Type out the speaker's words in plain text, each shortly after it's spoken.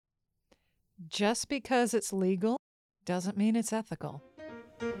Just because it's legal doesn't mean it's ethical.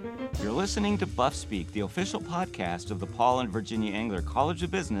 You're listening to BuffSpeak, the official podcast of the Paul and Virginia Engler College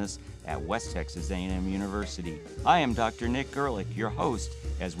of Business at West Texas A&M University. I am Dr. Nick Gerlich, your host,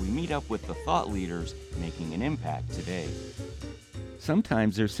 as we meet up with the thought leaders making an impact today.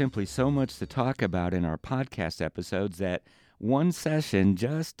 Sometimes there's simply so much to talk about in our podcast episodes that one session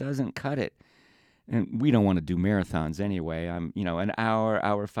just doesn't cut it. And we don't want to do marathons anyway. An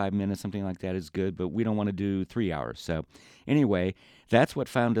hour, 5 minutes, something like that is good, but we don't want to do 3 hours. So anyway, that's what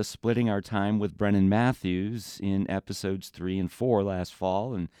found us splitting our time with Brennan Matthews in episodes 3 and 4 last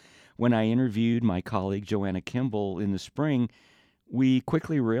fall. And when I interviewed my colleague Joanna Kimball in the spring, we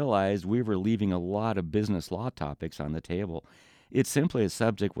quickly realized we were leaving a lot of business law topics on the table. It's simply a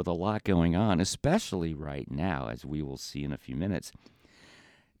subject with a lot going on, especially right now, as we will see in a few minutes.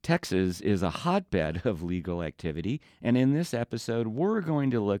 Texas is a hotbed of legal activity, and in this episode, we're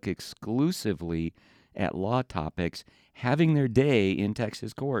going to look exclusively at law topics having their day in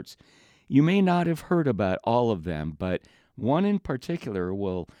Texas courts. You may not have heard about all of them, but one in particular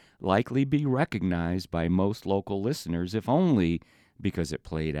will likely be recognized by most local listeners, if only because it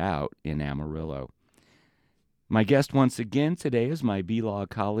played out in Amarillo. My guest once again today is my B-Law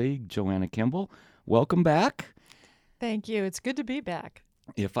colleague, Joanna Kimball. Welcome back. Thank you. It's good to be back.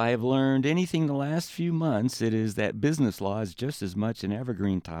 If I have learned anything the last few months, it is that business law is just as much an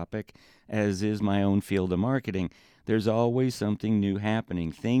evergreen topic as is my own field of marketing. There's always something new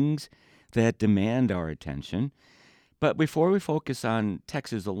happening, things that demand our attention. But before we focus on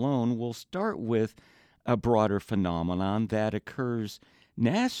Texas alone, we'll start with a broader phenomenon that occurs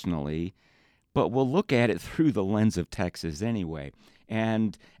nationally, but we'll look at it through the lens of Texas anyway.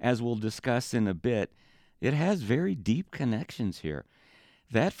 And as we'll discuss in a bit, it has very deep connections here.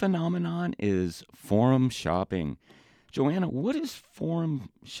 That phenomenon is forum shopping. Joanna, what is forum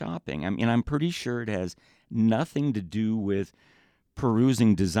shopping? I'm pretty sure it has nothing to do with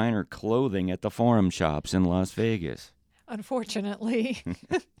perusing designer clothing at the forum shops in Las Vegas. Unfortunately,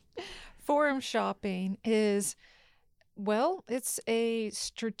 forum shopping is, it's a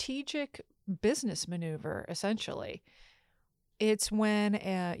strategic business maneuver, essentially. It's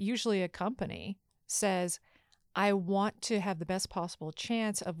when usually a company says, I want to have the best possible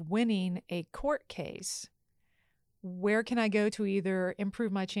chance of winning a court case. Where can I go to either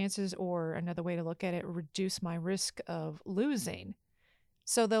improve my chances or, another way to look at it, reduce my risk of losing?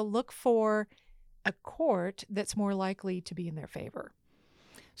 So they'll look for a court that's more likely to be in their favor.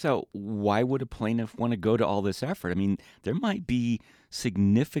 So why would a plaintiff want to go to all this effort? There might be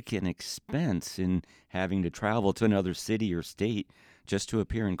significant expense in having to travel to another city or state just to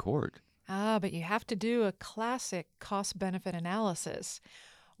appear in court. But you have to do a classic cost-benefit analysis.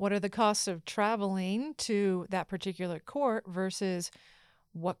 What are the costs of traveling to that particular court versus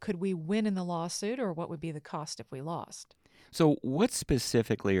what could we win in the lawsuit, or what would be the cost if we lost? So what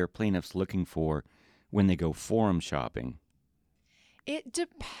specifically are plaintiffs looking for when they go forum shopping? It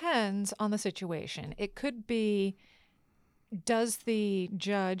depends on the situation. It could be, does the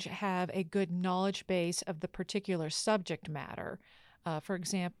judge have a good knowledge base of the particular subject matter? For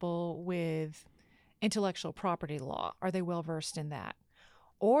example, with intellectual property law, are they well versed in that?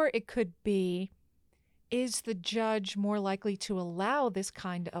 Or it could be, is the judge more likely to allow this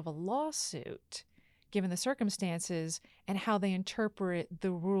kind of a lawsuit, given the circumstances and how they interpret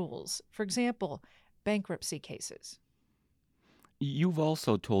the rules? For example, bankruptcy cases. You've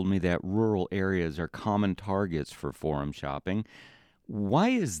also told me that rural areas are common targets for forum shopping. Why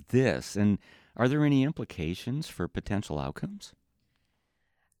is this, and are there any implications for potential outcomes?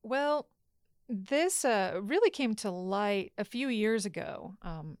 Well, this really came to light a few years ago,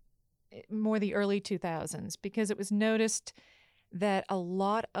 more the early 2000s, because it was noticed that a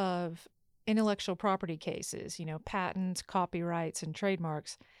lot of intellectual property cases, patents, copyrights, and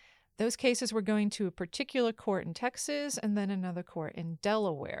trademarks, those cases were going to a particular court in Texas and then another court in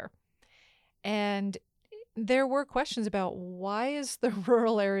Delaware. And there were questions about, why is the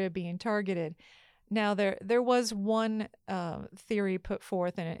rural area being targeted? Now, there was one theory put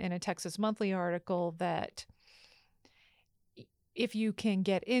forth in a Texas Monthly article that if you can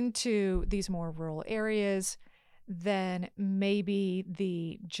get into these more rural areas, then maybe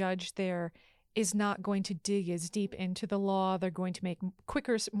the judge there is not going to dig as deep into the law. They're going to make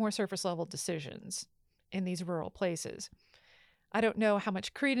quicker, more surface-level decisions in these rural places. I don't know how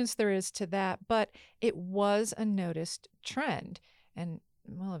much credence there is to that, but it was a noticed trend, and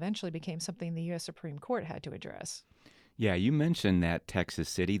eventually became something the U.S. Supreme Court had to address. Yeah, you mentioned that Texas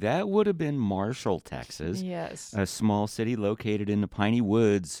city. That would have been Marshall, Texas. Yes. A small city located in the Piney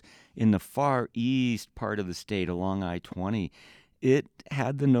Woods in the far east part of the state along I-20. It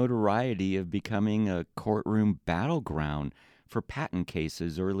had the notoriety of becoming a courtroom battleground for patent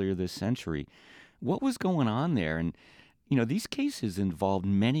cases earlier this century. What was going on there? And, these cases involved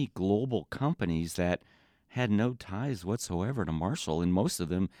many global companies that had no ties whatsoever to Marshall, and most of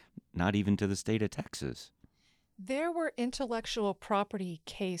them not even to the state of Texas. There were intellectual property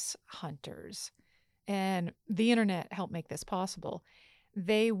case hunters, and the internet helped make this possible.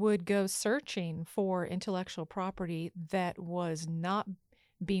 They would go searching for intellectual property that was not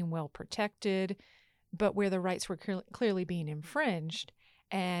being well protected, but where the rights were clearly being infringed.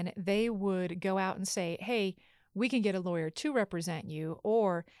 And they would go out and say, hey, we can get a lawyer to represent you,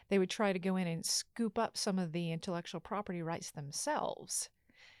 or they would try to go in and scoop up some of the intellectual property rights themselves.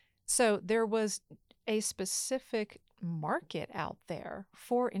 So there was a specific market out there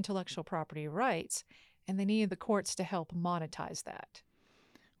for intellectual property rights, and they needed the courts to help monetize that.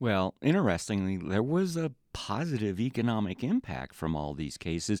 Well, interestingly, there was a positive economic impact from all these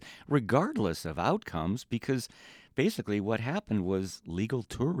cases, regardless of outcomes, because basically what happened was legal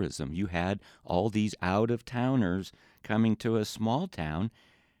tourism. You had all these out-of-towners coming to a small town,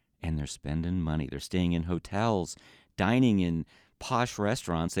 and they're spending money. They're staying in hotels, dining in posh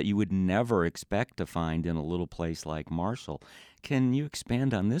restaurants that you would never expect to find in a little place like Marshall. Can you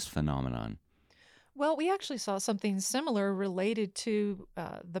expand on this phenomenon? Well, we actually saw something similar related to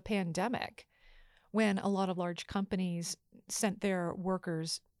the pandemic when a lot of large companies sent their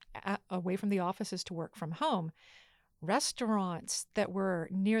workers away from the offices to work from home. Restaurants that were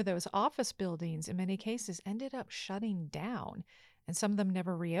near those office buildings, in many cases, ended up shutting down, and some of them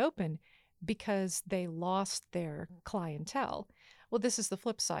never reopened because they lost their clientele. Well, this is the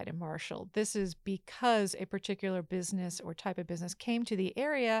flip side in Marshall. This is because a particular business or type of business came to the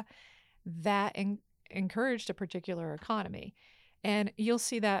area that encouraged a particular economy. And you'll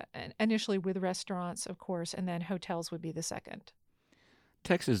see that initially with restaurants, of course, and then hotels would be the second.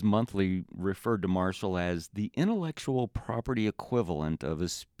 Texas Monthly referred to Marshall as the intellectual property equivalent of a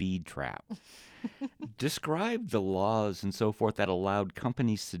speed trap. Describe the laws and so forth that allowed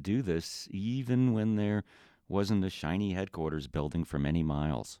companies to do this, even when there wasn't a shiny headquarters building for many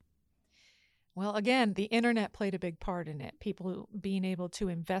miles. Well, again, the internet played a big part in it. People being able to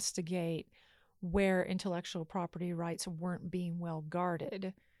investigate where intellectual property rights weren't being well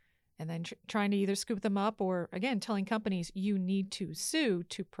guarded, and then trying to either scoop them up or, again, telling companies you need to sue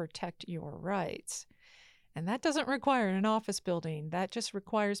to protect your rights. And that doesn't require an office building. That just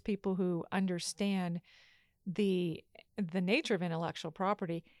requires people who understand the nature of intellectual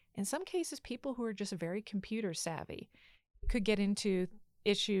property. In some cases, people who are just very computer savvy could get into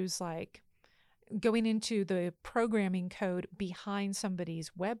issues like going into the programming code behind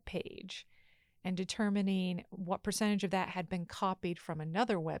somebody's web page and determining what percentage of that had been copied from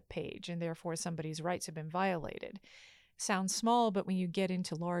another web page, and therefore somebody's rights have been violated. Sounds small, but when you get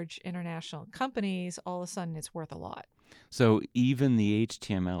into large international companies, all of a sudden it's worth a lot. So even the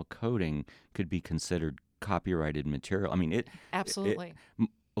HTML coding could be considered copyrighted material. I mean, Absolutely.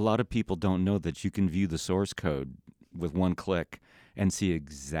 A lot of people don't know that you can view the source code with one click and see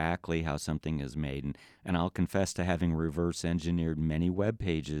exactly how something is made. And I'll confess to having reverse engineered many web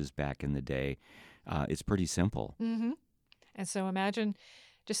pages back in the day. It's pretty simple. Mm-hmm. And so imagine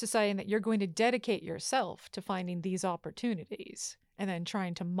just deciding that you're going to dedicate yourself to finding these opportunities and then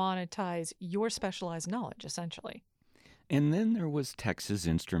trying to monetize your specialized knowledge, essentially. And then there was Texas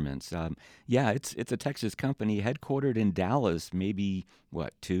Instruments. It's a Texas company headquartered in Dallas, maybe,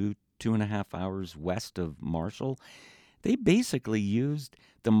 2.5 hours west of Marshall. They basically used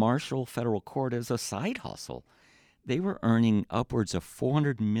the Marshall Federal Court as a side hustle. They were earning upwards of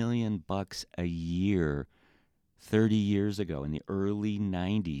 $400 million a year 30 years ago in the early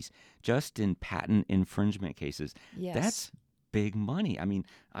 90s, just in patent infringement cases. Yes. That's big money. I mean,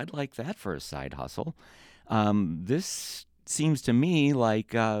 I'd like that for a side hustle. This seems to me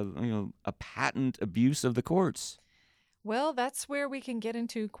like a patent abuse of the courts. Well, that's where we can get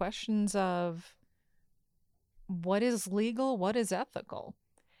into questions of what is legal, what is ethical.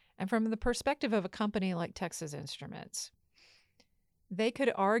 And from the perspective of a company like Texas Instruments, they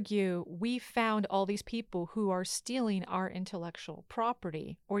could argue we found all these people who are stealing our intellectual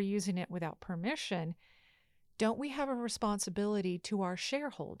property or using it without permission. Don't we have a responsibility to our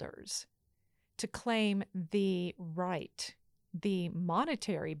shareholders to claim the right, the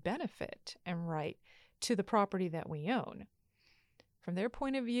monetary benefit and right to the property that we own? From their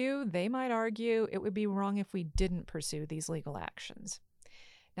point of view, they might argue it would be wrong if we didn't pursue these legal actions.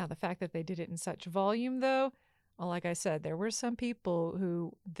 Now, the fact that they did it in such volume, though, Well, like I said, there were some people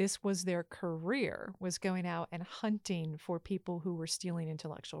who this was their career, was going out and hunting for people who were stealing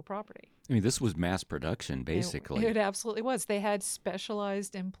intellectual property. I mean, this was mass production, basically. It absolutely was. They had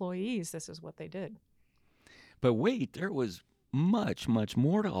specialized employees. This is what they did. But wait, there was much, much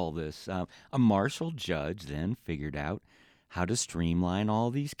more to all this. A martial judge then figured out how to streamline all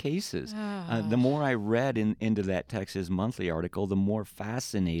these cases. The more I read into that Texas Monthly article, the more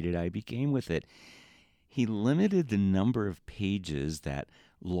fascinated I became with it. He limited the number of pages that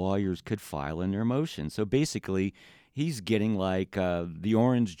lawyers could file in their motion. So basically, he's getting like the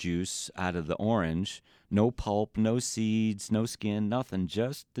orange juice out of the orange. No pulp, no seeds, no skin, nothing,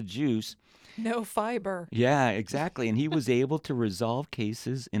 just the juice. No fiber. Yeah, exactly. And he was able to resolve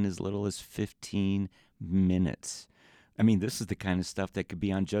cases in as little as 15 minutes. I mean, this is the kind of stuff that could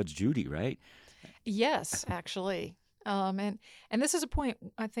be on Judge Judy, right? Yes, actually. And this is a point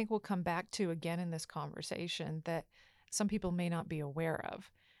I think we'll come back to again in this conversation that some people may not be aware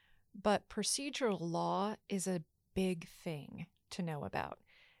of. But procedural law is a big thing to know about.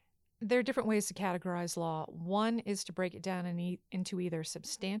 There are different ways to categorize law. One is to break it down into either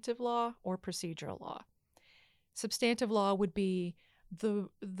substantive law or procedural law. Substantive law would be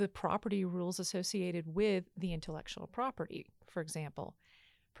the property rules associated with the intellectual property, for example.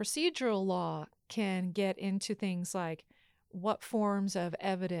 Procedural law can get into things like what forms of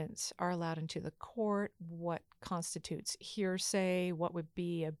evidence are allowed into the court, what constitutes hearsay, what would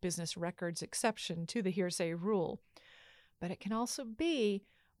be a business records exception to the hearsay rule. But it can also be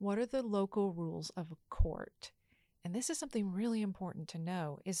what are the local rules of a court. And this is something really important to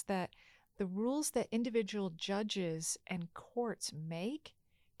know, is that the rules that individual judges and courts make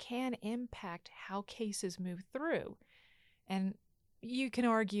can impact how cases move through. And you can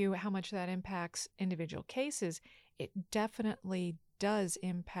argue how much that impacts individual cases. It definitely does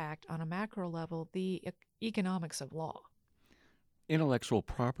impact, on a macro level, the economics of law. Intellectual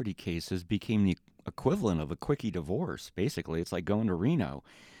property cases became the equivalent of a quickie divorce, basically. It's like going to Reno.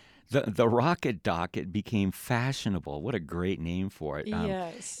 The rocket docket became fashionable. What a great name for it.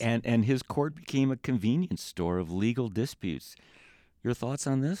 Yes. And his court became a convenience store of legal disputes. Your thoughts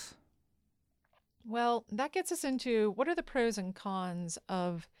on this? Well, that gets us into what are the pros and cons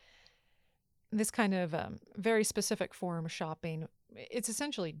of this kind of very specific form shopping. It's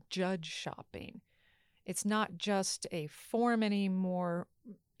essentially judge shopping. It's not just a form anymore.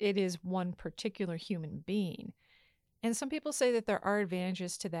 It is one particular human being. And some people say that there are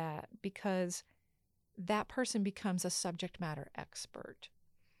advantages to that because that person becomes a subject matter expert,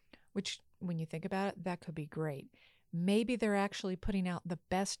 which, when you think about it, that could be great. Maybe they're actually putting out the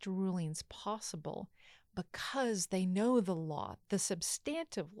best rulings possible because they know the law, the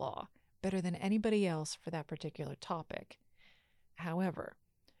substantive law, better than anybody else for that particular topic. However,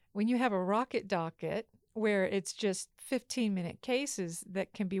 when you have a rocket docket where it's just 15-minute cases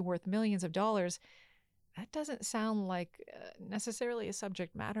that can be worth millions of dollars, that doesn't sound like necessarily a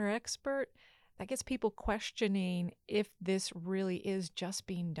subject matter expert. That gets people questioning if this really is just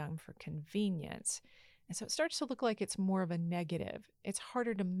being done for convenience. And so it starts to look like it's more of a negative. It's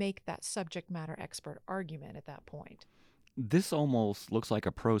harder to make that subject matter expert argument at that point. This almost looks like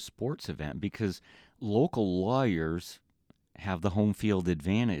a pro sports event because local lawyers have the home field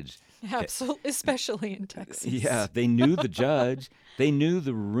advantage. Absolutely, especially in Texas. Yeah, they knew the judge. They knew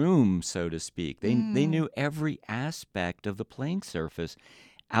the room, so to speak. They knew every aspect of the playing surface.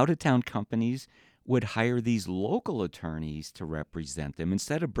 Out-of-town companies would hire these local attorneys to represent them.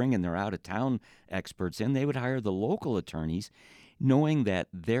 Instead of bringing their out-of-town experts in, they would hire the local attorneys, knowing that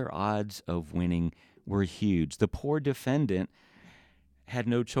their odds of winning were huge. The poor defendant had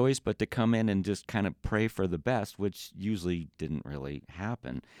no choice but to come in and just kind of pray for the best, which usually didn't really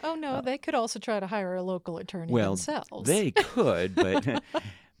happen. Oh, no, they could also try to hire a local attorney themselves. They could,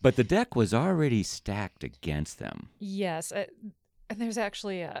 but the deck was already stacked against them. Yes. And there's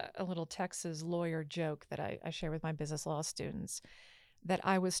actually a little Texas lawyer joke that I share with my business law students that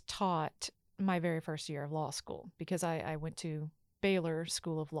I was taught my very first year of law school because I went to Baylor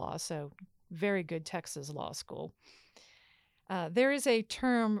School of Law, so very good Texas law school. There is a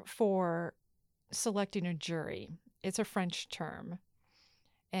term for selecting a jury. It's a French term.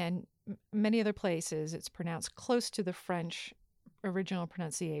 And many other places, it's pronounced close to the French original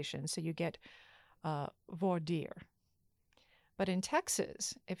pronunciation. So you get voir dire. But in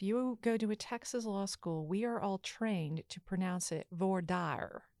Texas, if you go to a Texas law school, we are all trained to pronounce it voir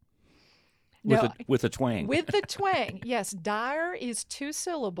dire. With a twang. With the twang. Yes, dire is 2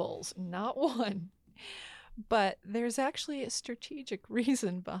 syllables, not 1. But there's actually a strategic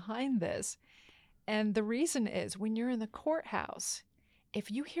reason behind this. And the reason is when you're in the courthouse if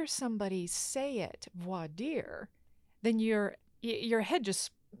you hear somebody say it, voir dire, then your head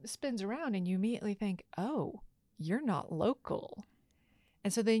just spins around and you immediately think, oh, you're not local.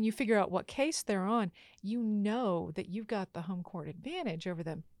 And so then you figure out what case they're on. You know that you've got the home court advantage over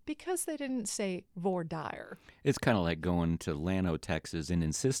them because they didn't say voir dire. It's kind of like going to Llano, Texas, and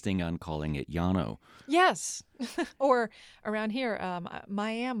insisting on calling it Llano. Yes. Or around here,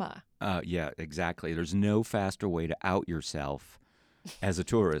 Miami. Yeah, exactly. There's no faster way to out yourself as a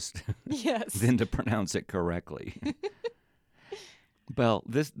tourist Yes. than to pronounce it correctly. Well,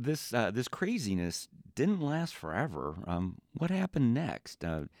 this craziness didn't last forever. What happened next?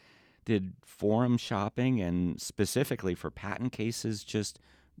 Did forum shopping, and specifically for patent cases, just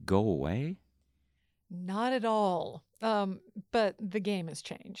go away? Not at all. But the game has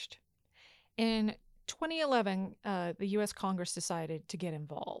changed. In 2011, the U.S. Congress decided to get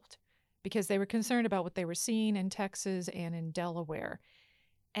involved because they were concerned about what they were seeing in Texas and in Delaware.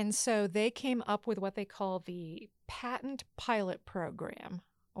 And so they came up with what they call the Patent Pilot Program,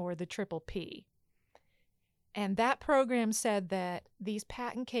 or the Triple P. And that program said that these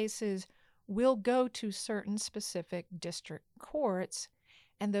patent cases will go to certain specific district courts,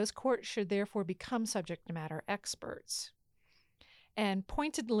 and those courts should therefore become subject matter experts. And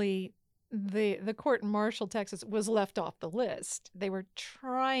pointedly, the court in Marshall, Texas, was left off the list. They were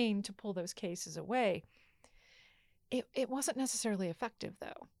trying to pull those cases away. It wasn't necessarily effective,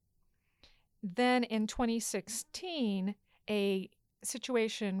 though. Then in 2016, a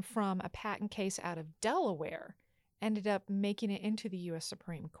situation from a patent case out of Delaware ended up making it into the U.S.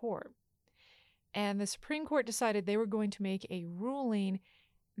 Supreme Court. And the Supreme Court decided they were going to make a ruling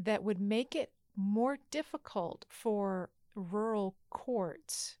that would make it more difficult for rural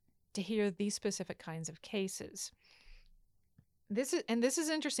courts to hear these specific kinds of cases. This is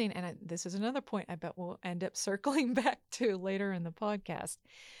interesting, and this is another point I bet we'll end up circling back to later in the podcast.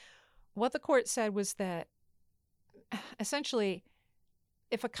 What the court said was that essentially,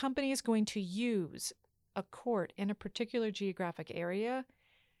 if a company is going to use a court in a particular geographic area,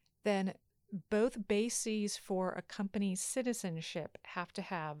 then both bases for a company's citizenship have to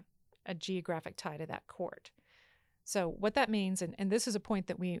have a geographic tie to that court. So what that means, and this is a point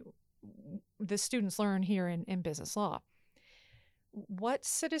that the students learn here in business law,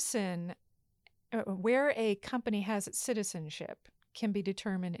 where a company has its citizenship can be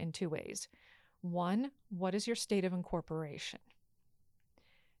determined in two ways. One, what is your state of incorporation?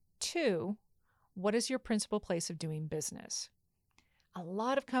 Two, what is your principal place of doing business? A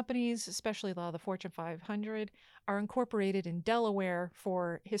lot of companies, especially a lot of the Fortune 500, are incorporated in Delaware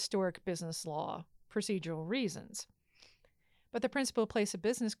for historic business law procedural reasons. But the principal place of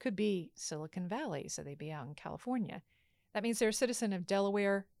business could be Silicon Valley, so they'd be out in California. That means they're a citizen of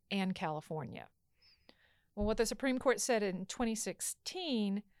Delaware and California. Well, what the Supreme Court said in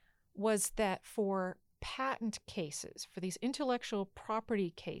 2016 was that for patent cases, for these intellectual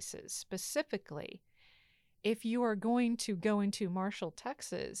property cases specifically, if you are going to go into Marshall,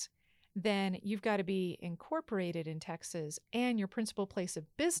 Texas, then you've got to be incorporated in Texas, and your principal place of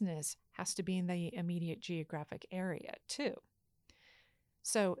business has to be in the immediate geographic area too.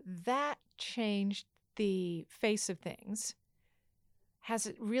 So that changed the face of things. Has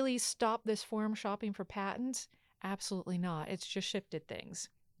it really stopped this forum shopping for patents? Absolutely not. It's just shifted things.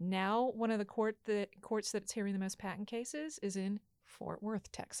 Now, one of the courts that's hearing the most patent cases is in Fort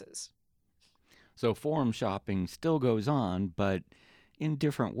Worth, Texas. So forum shopping still goes on, but in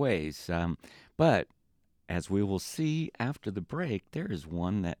different ways. But as we will see after the break, there is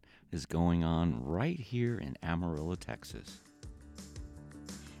one that is going on right here in Amarillo, Texas.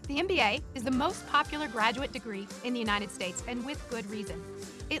 The MBA is the most popular graduate degree in the United States, and with good reason.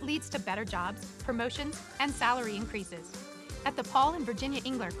 It leads to better jobs, promotions, and salary increases. At the Paul and Virginia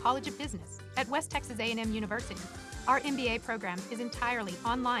Engler College of Business at West Texas A&M University, our MBA program is entirely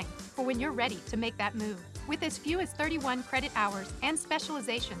online for when you're ready to make that move. With as few as 31 credit hours and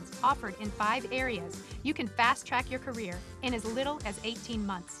specializations offered in 5 areas, you can fast-track your career in as little as 18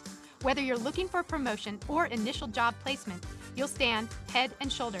 months. Whether you're looking for a promotion or initial job placement, you'll stand head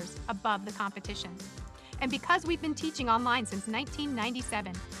and shoulders above the competition. And because we've been teaching online since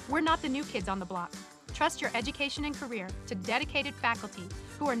 1997, we're not the new kids on the block. Trust your education and career to dedicated faculty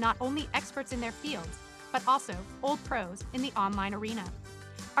who are not only experts in their fields, but also old pros in the online arena.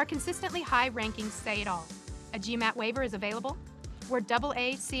 Our consistently high rankings say it all. A GMAT waiver is available. We're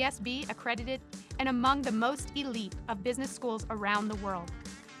AA CSB accredited and among the most elite of business schools around the world.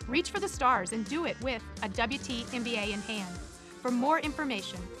 Reach for the stars and do it with a WT MBA in hand. For more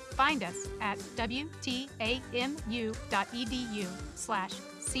information, find us at wtamu.edu/COB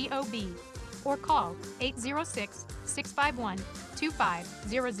or call 806 651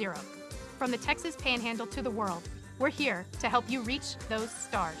 2500. From the Texas Panhandle to the world, we're here to help you reach those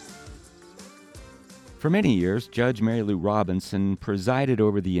stars. For many years, Judge Mary Lou Robinson presided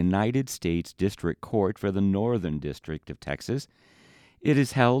over the United States District Court for the Northern District of Texas. It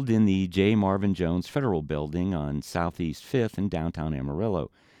is held in the J. Marvin Jones Federal Building on Southeast 5th in downtown Amarillo.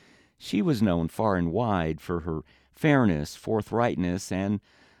 She was known far and wide for her fairness, forthrightness, and,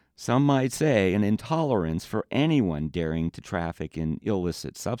 some might say, an intolerance for anyone daring to traffic in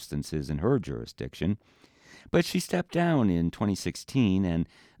illicit substances in her jurisdiction. But she stepped down in 2016, and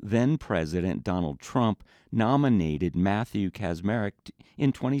then-President Donald Trump nominated Matthew Kacsmaryk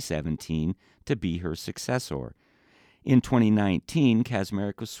in 2017 to be her successor. In 2019,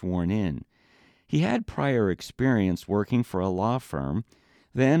 Kacsmaryk was sworn in. He had prior experience working for a law firm,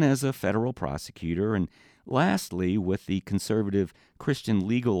 then as a federal prosecutor, and lastly with the conservative Christian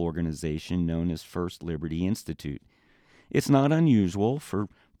legal organization known as First Liberty Institute. It's not unusual for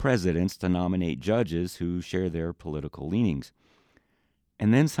presidents to nominate judges who share their political leanings.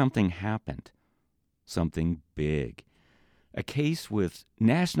 And then something happened. Something big. A case with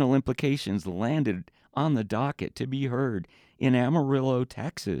national implications landed on the docket to be heard in Amarillo,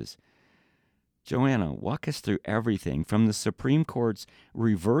 Texas. Joanna, walk us through everything from the Supreme Court's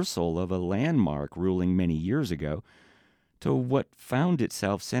reversal of a landmark ruling many years ago to what found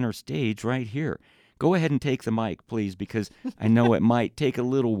itself center stage right here. Go ahead and take the mic, please, because I know it might take a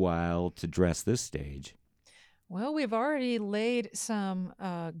little while to dress this stage. Well, we've already laid some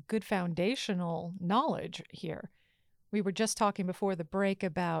good foundational knowledge here. We were just talking before the break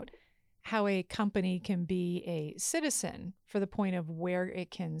about how a company can be a citizen for the point of where it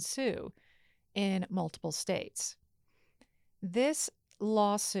can sue in multiple states. This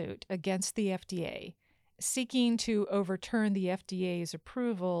lawsuit against the FDA, seeking to overturn the FDA's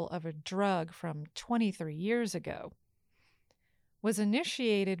approval of a drug from 23 years ago, was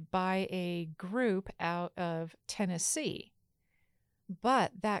initiated by a group out of Tennessee.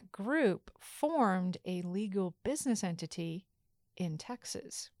 But that group formed a legal business entity in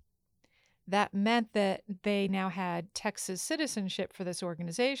Texas. That meant that they now had Texas citizenship for this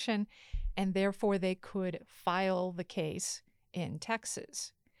organization, and therefore they could file the case in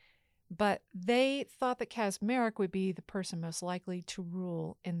Texas. But they thought that Kacsmaryk would be the person most likely to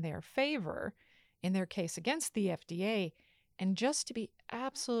rule in their favor in their case against the FDA. And just to be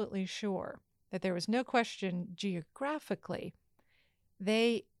absolutely sure that there was no question geographically,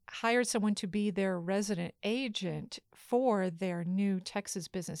 they hired someone to be their resident agent for their new Texas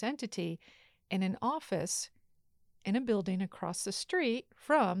business entity in an office in a building across the street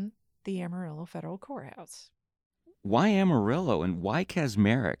from the Amarillo Federal Courthouse. Why Amarillo and why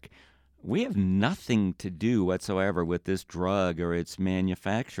Kacsmaryk? We have nothing to do whatsoever with this drug or its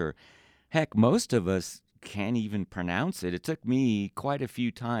manufacturer. Heck, most of us can't even pronounce it. It took me quite a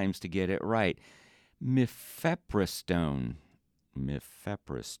few times to get it right. Mifepristone.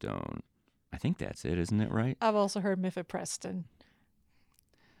 I think that's it, isn't it right? I've also heard mifepristone.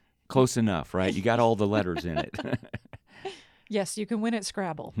 Close enough, right? You got all the letters in it. Yes, you can win at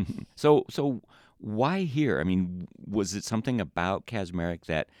Scrabble. So why here? I mean, was it something about Kacsmaryk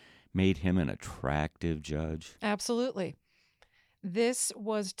that made him an attractive judge? Absolutely. This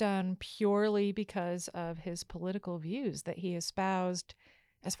was done purely because of his political views that he espoused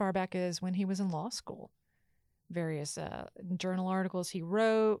as far back as when he was in law school. Various journal articles he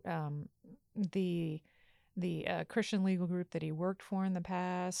wrote, the Christian legal group that he worked for in the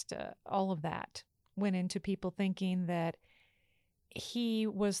past, all of that went into people thinking that he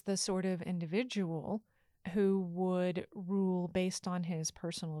was the sort of individual who would rule based on his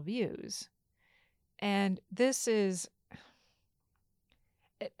personal views. And this is,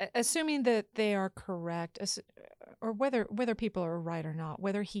 assuming that they are correct, or whether people are right or not,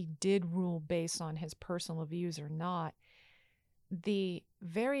 whether he did rule based on his personal views or not, the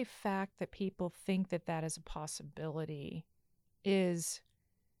very fact that people think that that is a possibility is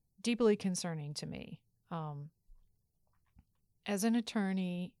deeply concerning to me. As an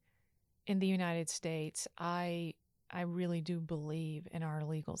attorney in the United States, I really do believe in our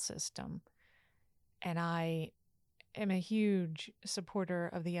legal system, and I am a huge supporter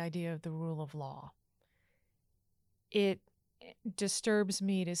of the idea of the rule of law. It disturbs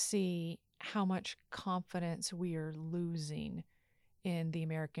me to see how much confidence we are losing in the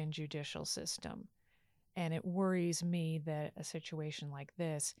American judicial system. And it worries me that a situation like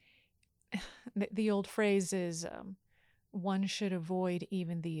this, the old phrase is, one should avoid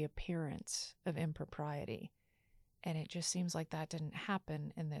even the appearance of impropriety. And it just seems like that didn't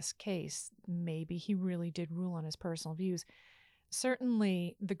happen in this case. Maybe he really did rule on his personal views.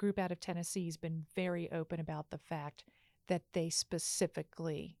 Certainly, the group out of Tennessee has been very open about the fact that they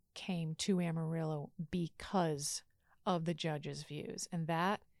specifically came to Amarillo because of the judge's views. And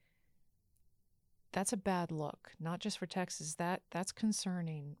that's a bad look, not just for Texas. That's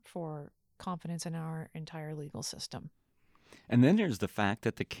concerning for confidence in our entire legal system. And then there's the fact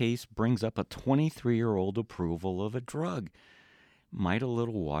that the case brings up a 23-year-old approval of a drug. Might a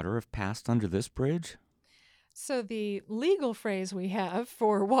little water have passed under this bridge? So the legal phrase we have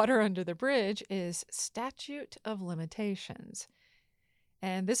for water under the bridge is statute of limitations.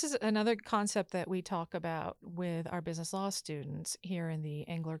 And this is another concept that we talk about with our business law students here in the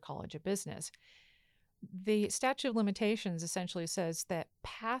Engler College of Business. The statute of limitations essentially says that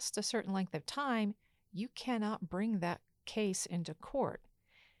past a certain length of time, you cannot bring that case into court.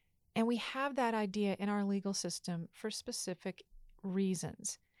 And we have that idea in our legal system for specific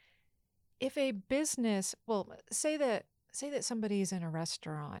reasons. If a business, say that somebody's in a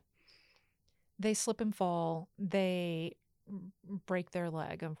restaurant, they slip and fall, they break their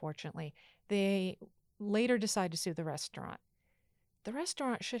leg, unfortunately. They later decide to sue the restaurant. The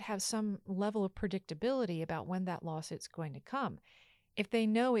restaurant should have some level of predictability about when that lawsuit's going to come. If they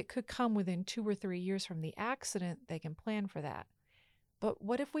know it could come within 2 or 3 years from the accident, they can plan for that. But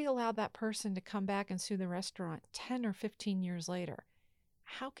what if we allow that person to come back and sue the restaurant 10 or 15 years later?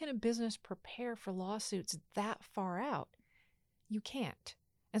 How can a business prepare for lawsuits that far out? You can't.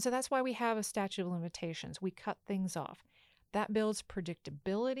 And so that's why we have a statute of limitations. We cut things off. That builds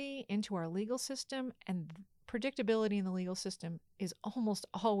predictability into our legal system, and predictability in the legal system is almost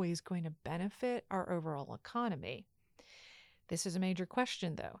always going to benefit our overall economy. This is a major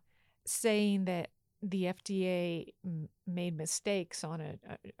question, though. Saying that the FDA made mistakes on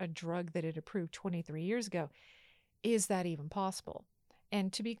a drug that it approved 23 years ago, is that even possible?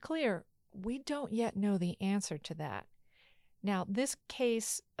 And to be clear, we don't yet know the answer to that. Now, this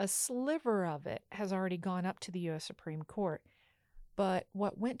case, a sliver of it has already gone up to the U.S. Supreme Court. But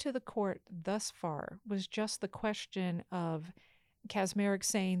what went to the court thus far was just the question of Kazmarek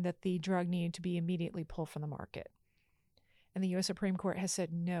saying that the drug needed to be immediately pulled from the market. And the U.S. Supreme Court has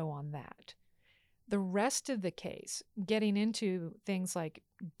said no on that. The rest of the case, getting into things like,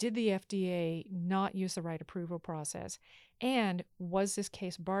 did the FDA not use the right approval process? And was this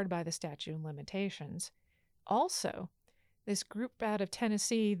case barred by the statute of limitations? Also, this group out of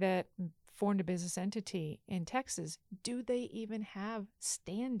Tennessee that formed a business entity in Texas, do they even have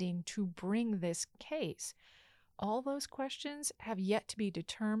standing to bring this case? All those questions have yet to be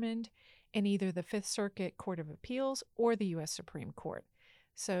determined in either the Fifth Circuit Court of Appeals or the U.S. Supreme Court.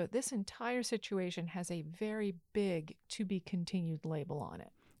 So this entire situation has a very big to be continued label on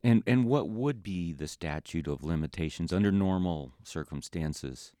it. And what would be the statute of limitations under normal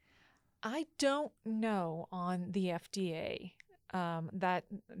circumstances? I don't know on the FDA. That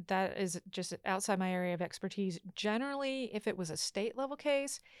is just outside my area of expertise. Generally, if it was a state level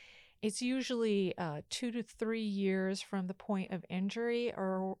case, it's usually 2 to 3 years from the point of injury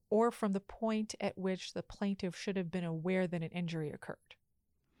or from the point at which the plaintiff should have been aware that an injury occurred.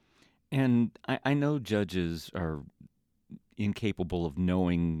 And I know judges are incapable of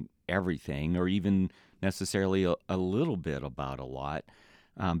knowing everything or even necessarily a little bit about a lot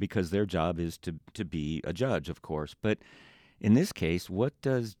because their job is to be a judge, of course. But in this case, what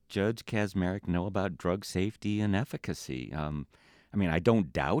does Judge Kazmarek know about drug safety and efficacy? I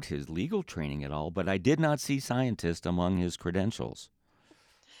don't doubt his legal training at all, but I did not see scientist among his credentials.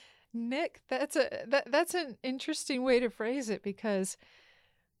 Nick, that's an interesting way to phrase it, because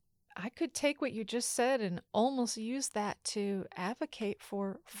I could take what you just said and almost use that to advocate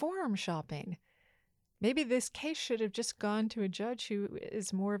for forum shopping. Maybe this case should have just gone to a judge who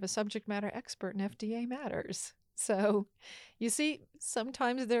is more of a subject matter expert in FDA matters. So, you see,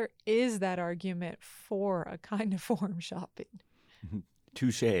 sometimes there is that argument for a kind of forum shopping.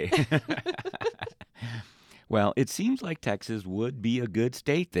 Touché. Well, it seems like Texas would be a good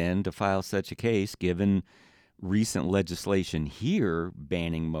state then to file such a case, given recent legislation here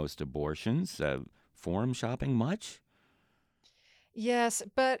banning most abortions. Forum shopping much? Yes,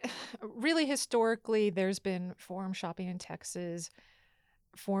 but really historically, there's been forum shopping in Texas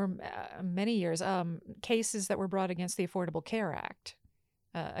for many years. Cases that were brought against the Affordable Care Act.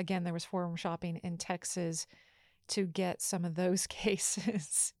 Again, there was forum shopping in Texas to get some of those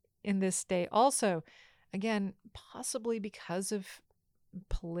cases in this state. Also, again, possibly because of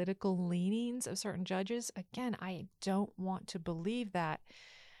political leanings of certain judges. Again, I don't want to believe that,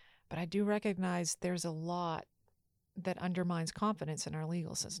 but I do recognize there's a lot that undermines confidence in our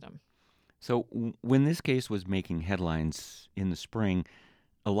legal system. So when this case was making headlines in the spring,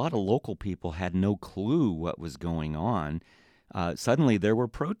 a lot of local people had no clue what was going on. Suddenly, there were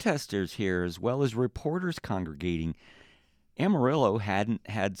protesters here as well as reporters congregating. Amarillo hadn't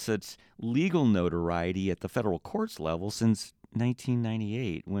had such legal notoriety at the federal courts level since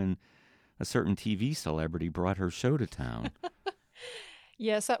 1998, when a certain TV celebrity brought her show to town.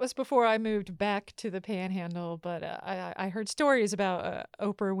 Yes, that was before I moved back to the Panhandle, but I heard stories about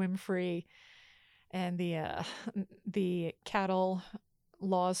Oprah Winfrey and the cattle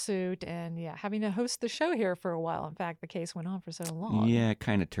lawsuit, and having to host the show here for a while. In fact, the case went on for so long. Yeah, it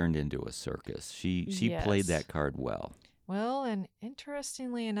kind of turned into a circus. She played that card well. Well, and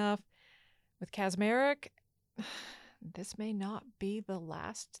interestingly enough, with Kaczmarek, this may not be the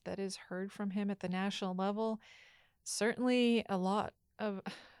last that is heard from him at the national level. Certainly, a lot of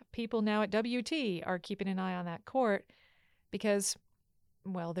people now at WT are keeping an eye on that court because,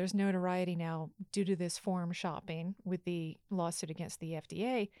 well, there's notoriety now due to this forum shopping with the lawsuit against the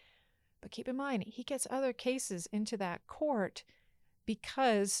FDA. But keep in mind, he gets other cases into that court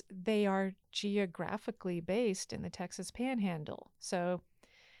because they are geographically based in the Texas Panhandle. So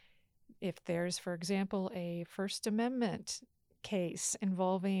if there's, for example, a First Amendment case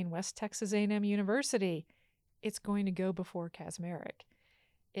involving West Texas A&M University, it's going to go before Kaczmarek.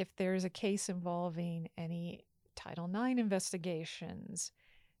 If there's a case involving any Title IX investigations,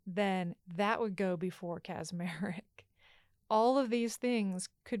 then that would go before Kaczmarek. All of these things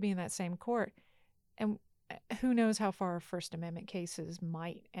could be in that same court. And who knows how far First Amendment cases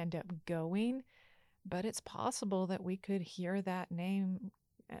might end up going, but it's possible that we could hear that name,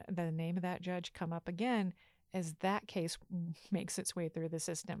 the name of that judge come up again as that case makes its way through the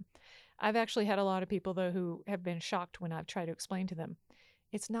system. I've actually had a lot of people, though, who have been shocked when I've tried to explain to them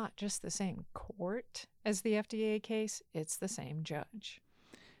it's not just the same court as the FDA case, it's the same judge.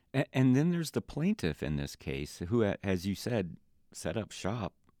 And then there's the plaintiff in this case who, as you said, set up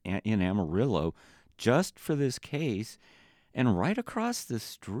shop in Amarillo just for this case and right across the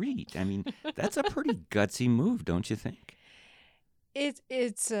street. I mean, that's a pretty gutsy move, don't you think?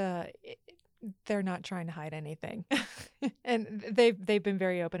 They're not trying to hide anything. And they've been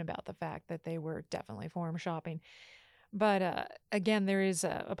very open about the fact that they were definitely forum shopping. But again, there is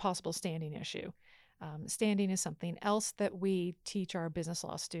a possible standing issue. Standing is something else that we teach our business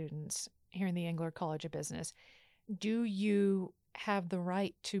law students here in the Engler College of Business. Do you have the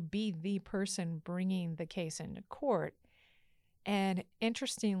right to be the person bringing the case into court? And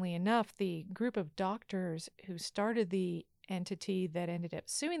interestingly enough, the group of doctors who started the entity that ended up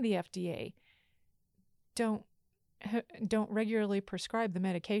suing the FDA don't regularly prescribe the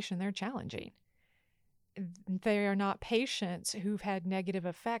medication they're challenging. They are not patients who've had negative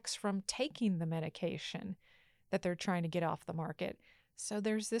effects from taking the medication that they're trying to get off the market. So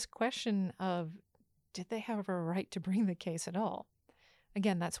there's this question of, did they have a right to bring the case at all?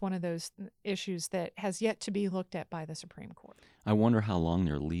 Again, that's one of those issues that has yet to be looked at by the Supreme Court. I wonder how long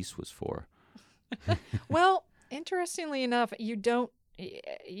their lease was for. Well, interestingly enough, you don't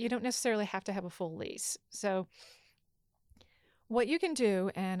necessarily have to have a full lease. So what you can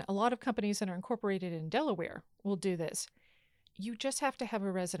do, and a lot of companies that are incorporated in Delaware will do this, you just have to have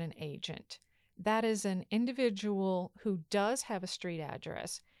a resident agent. That is an individual who does have a street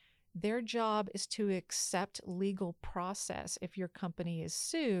address. Their job is to accept legal process if your company is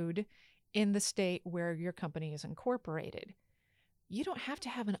sued in the state where your company is incorporated. You don't have to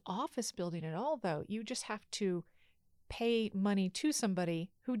have an office building at all, though. You just have to pay money to somebody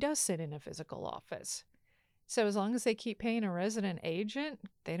who does sit in a physical office. So as long as they keep paying a resident agent,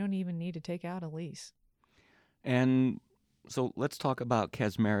 they don't even need to take out a lease. And so let's talk about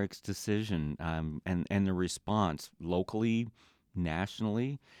Kaczmarek's decision and the response locally,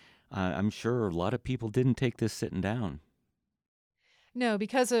 nationally. I'm sure a lot of people didn't take this sitting down. No,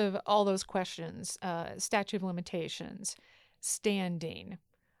 because of all those questions, statute of limitations, standing,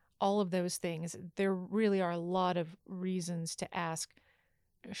 all of those things, there really are a lot of reasons to ask,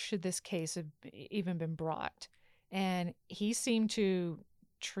 should this case have even been brought? And he seemed to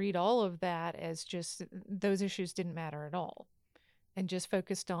treat all of that as just those issues didn't matter at all and just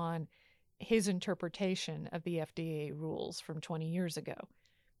focused on his interpretation of the FDA rules from 20 years ago.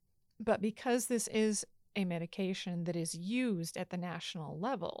 But because this is a medication that is used at the national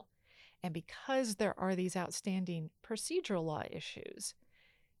level, and because there are these outstanding procedural law issues,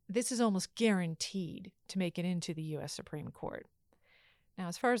 this is almost guaranteed to make it into the U.S. Supreme Court. Now,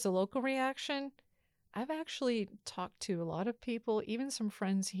 as far as the local reaction, I've actually talked to a lot of people, even some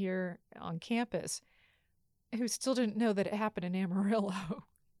friends here on campus, who still didn't know that it happened in Amarillo.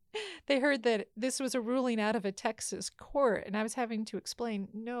 They heard that this was a ruling out of a Texas court, and I was having to explain,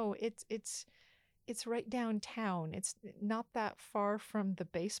 no, it's it's right downtown. It's not that far from the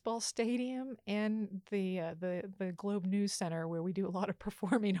baseball stadium and the Globe News Center where we do a lot of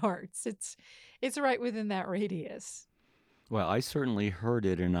performing arts. It's right within that radius. Well, I certainly heard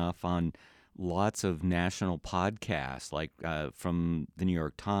it enough on lots of national podcasts, like from the New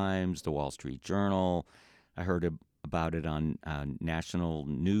York Times, the Wall Street Journal. I heard about it on national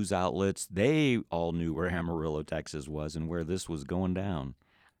news outlets. They all knew where Amarillo, Texas was and where this was going down.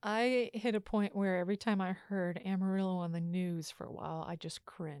 I hit a point where every time I heard Amarillo on the news for a while, I just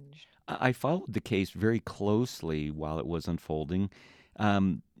cringed. I followed the case very closely while it was unfolding.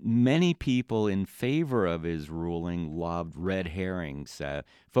 Many people in favor of his ruling loved red herrings,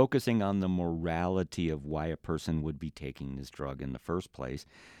 focusing on the morality of why a person would be taking this drug in the first place.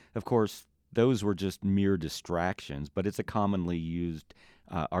 Of course, those were just mere distractions, but it's a commonly used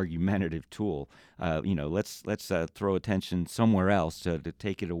argumentative tool. Let's throw attention somewhere else to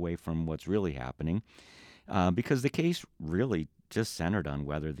take it away from what's really happening, because the case really just centered on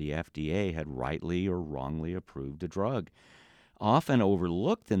whether the FDA had rightly or wrongly approved a drug. Often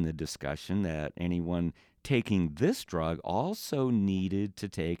overlooked in the discussion that anyone taking this drug also needed to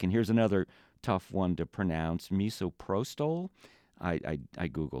take, and here's another tough one to pronounce, misoprostol. I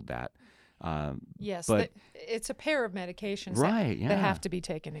Googled that. Yes, but it's a pair of medications right, that have to be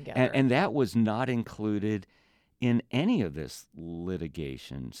taken together. And that was not included in any of this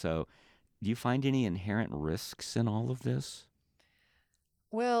litigation. So do you find any inherent risks in all of this?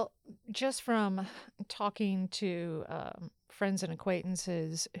 Well, just from talking to friends and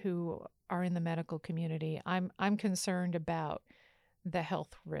acquaintances who are in the medical community, I'm concerned about the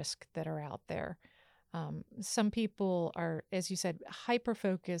health risks that are out there. Some people are, as you said,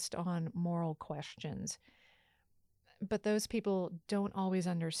 hyper-focused on moral questions, but those people don't always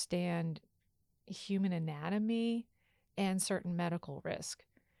understand human anatomy and certain medical risk.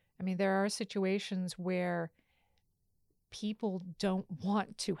 I mean, there are situations where people don't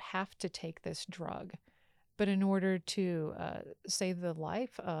want to have to take this drug, but in order to save the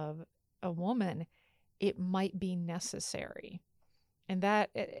life of a woman, it might be necessary. And that,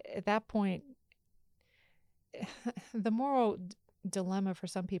 at that point, the moral dilemma for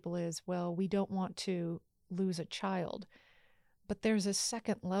some people is, well, we don't want to lose a child. But there's a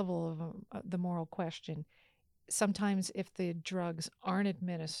second level of the moral question. Sometimes if the drugs aren't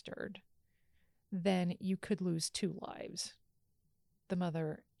administered, then you could lose two lives, the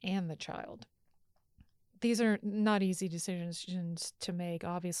mother and the child. These are not easy decisions to make.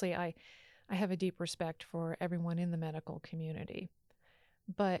 Obviously, I have a deep respect for everyone in the medical community.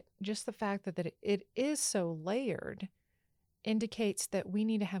 But just the fact that it is so layered indicates that we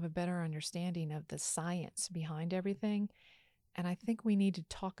need to have a better understanding of the science behind everything. And I think we need to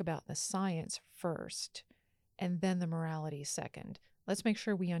talk about the science first and then the morality second. Let's make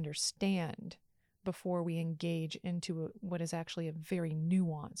sure we understand before we engage into what is actually a very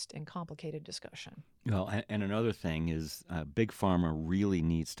nuanced and complicated discussion. Well, and another thing is Big Pharma really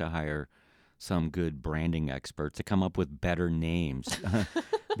needs to hire some good branding experts to come up with better names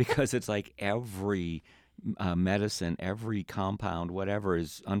because it's like every medicine, every compound, whatever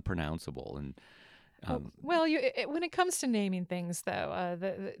is unpronounceable. And well, when it comes to naming things, though,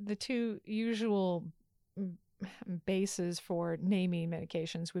 the two usual bases for naming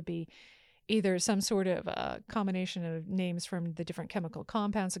medications would be either some sort of combination of names from the different chemical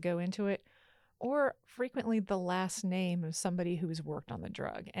compounds that go into it, or frequently the last name of somebody who's worked on the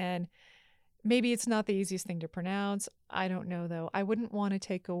drug. And maybe it's not the easiest thing to pronounce. I don't know, though. I wouldn't want to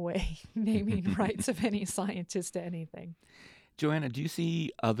take away naming rights of any scientist to anything. Joanna, do you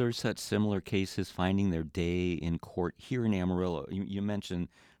see other such similar cases finding their day in court here in Amarillo? You mentioned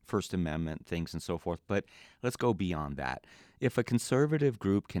First Amendment things and so forth, but let's go beyond that. If a conservative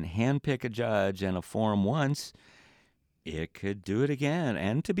group can handpick a judge and a forum once, it could do it again.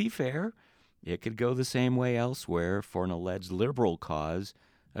 And to be fair, it could go the same way elsewhere for an alleged liberal cause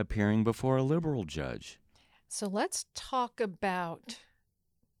appearing before a liberal judge. So let's talk about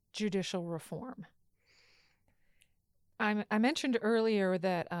judicial reform. I mentioned earlier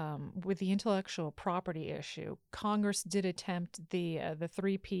that with the intellectual property issue, Congress did attempt the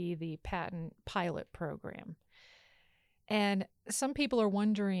 3P, the patent pilot program. And some people are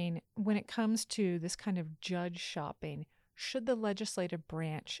wondering, when it comes to this kind of judge shopping, should the legislative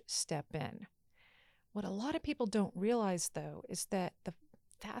branch step in? What a lot of people don't realize, though, is that the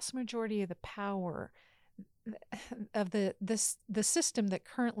vast majority of the power of the system that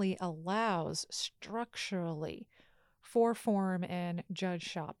currently allows structurally for forum and judge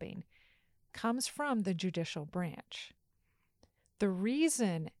shopping comes from the judicial branch. The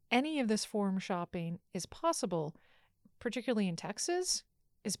reason any of this forum shopping is possible, particularly in Texas,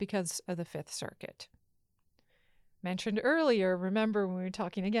 is because of the Fifth Circuit. Mentioned earlier, remember when we were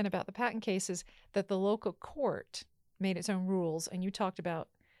talking again about the patent cases, that the local court made its own rules, and you talked about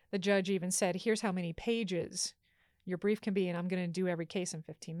the judge even said, here's how many pages your brief can be, and I'm going to do every case in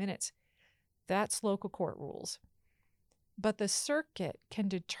 15 minutes. That's local court rules. But the circuit can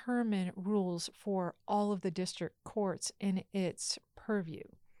determine rules for all of the district courts in its purview.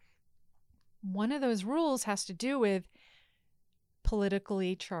 One of those rules has to do with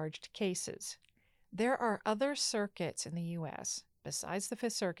politically charged cases. There are other circuits in the U.S., besides the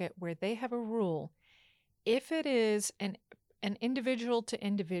Fifth Circuit, where they have a rule. If it is an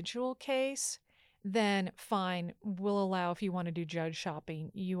individual-to-individual case, then fine, we'll allow, if you want to do judge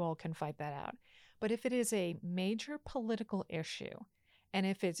shopping, you all can fight that out. But if it is a major political issue, and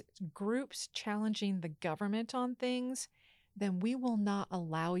if it's groups challenging the government on things, then we will not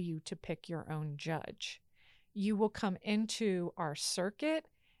allow you to pick your own judge. You will come into our circuit,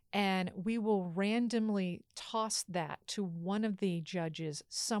 and we will randomly toss that to one of the judges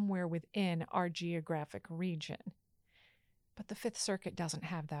somewhere within our geographic region. But the Fifth Circuit doesn't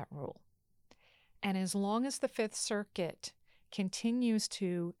have that rule. And as long as the Fifth Circuit continues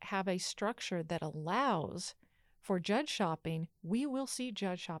to have a structure that allows for judge shopping, we will see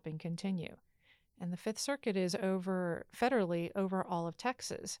judge shopping continue. And the Fifth Circuit is federally over all of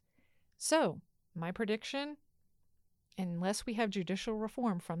Texas. So, my prediction, unless we have judicial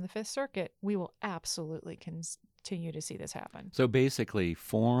reform from the Fifth Circuit, we will absolutely continue to see this happen. So basically,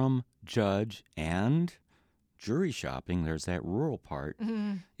 forum, judge, and jury shopping, there's that rural part,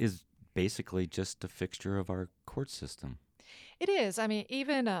 is basically just a fixture of our court system. It is. I mean,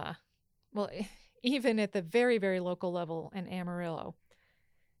 even at the very, very local level in Amarillo,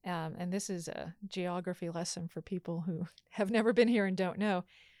 and this is a geography lesson for people who have never been here and don't know,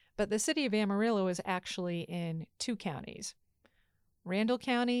 but the city of Amarillo is actually in two counties, Randall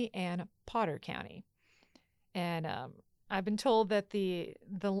County and Potter County. And I've been told that the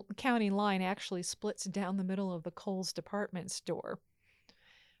county line actually splits down the middle of the Kohl's department store.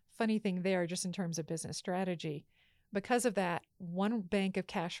 Funny thing there, just in terms of business strategy. Because of that, one bank of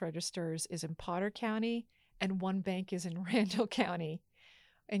cash registers is in Potter County and one bank is in Randall County.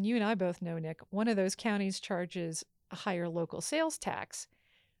 And you and I both know, Nick, one of those counties charges a higher local sales tax.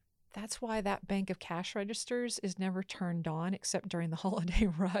 That's why that bank of cash registers is never turned on except during the holiday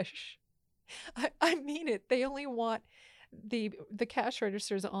rush. I mean it. They only want the cash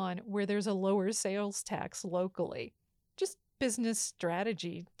registers on where there's a lower sales tax locally. Just business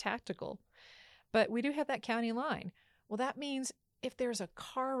strategy, tactical. But we do have that county line. Well, that means if there's a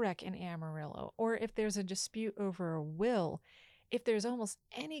car wreck in Amarillo, or if there's a dispute over a will, if there's almost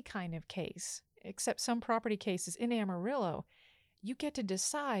any kind of case, except some property cases in Amarillo, you get to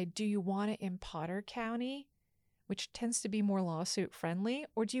decide, do you want it in Potter County, which tends to be more lawsuit friendly,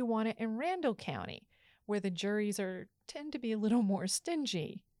 or do you want it in Randall County, where the juries tend to be a little more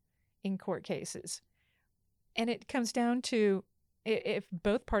stingy in court cases? And it comes down to, if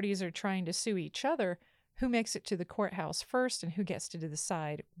both parties are trying to sue each other, who makes it to the courthouse first and who gets to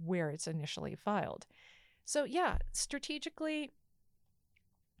decide where it's initially filed. So yeah, strategically,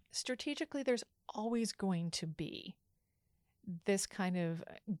 there's always going to be this kind of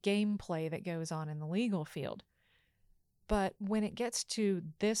gameplay that goes on in the legal field. But when it gets to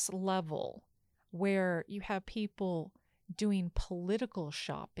this level where you have people doing political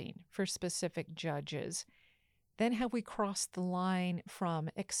shopping for specific judges, then have we crossed the line from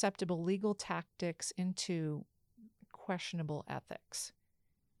acceptable legal tactics into questionable ethics?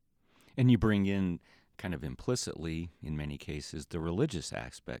 And you bring in kind of implicitly, in many cases, the religious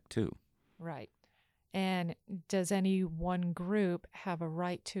aspect too. Right. And does any one group have a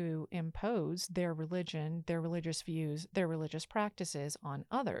right to impose their religion, their religious views, their religious practices on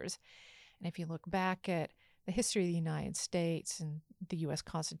others? And if you look back at the history of the United States and the U.S.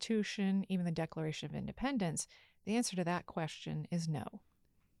 Constitution, even the Declaration of Independence, the answer to that question is no.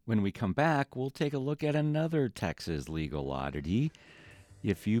 When we come back, we'll take a look at another Texas legal oddity.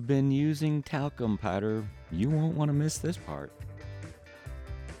 If you've been using talcum powder, you won't want to miss this part.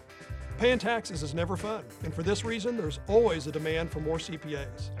 Paying taxes is never fun, and for this reason, there's always a demand for more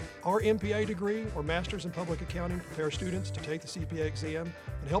CPAs. Our MPA degree, or Master's in Public Accounting, prepares students to take the CPA exam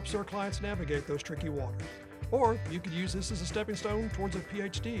and helps their clients navigate those tricky waters. Or you could use this as a stepping stone towards a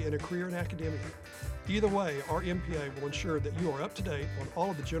PhD and a career in academia. Either way, our MPA will ensure that you are up to date on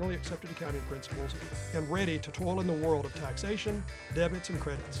all of the generally accepted accounting principles and ready to toil in the world of taxation, debits, and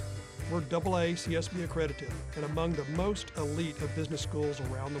credits. We're AA CSB accredited and among the most elite of business schools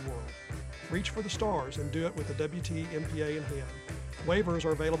around the world. Reach for the stars and do it with the WT MPA in hand. Waivers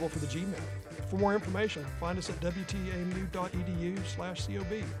are available for the GMAT. For more information, find us at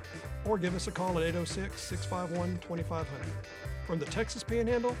wtamu.edu/COB or give us a call at 806-651-2500. From the Texas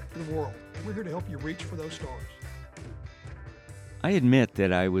Panhandle to the world, we're here to help you reach for those stars. I admit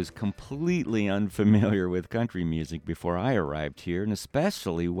that I was completely unfamiliar with country music before I arrived here, and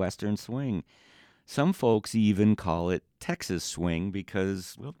especially Western swing. Some folks even call it Texas swing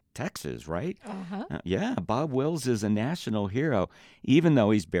because, well, Texas, right? Uh-huh. Yeah, Bob Wills is a national hero, even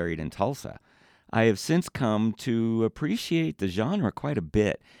though he's buried in Tulsa. I have since come to appreciate the genre quite a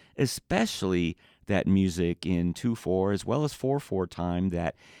bit, especially that music in 2/4 as well as 4/4 time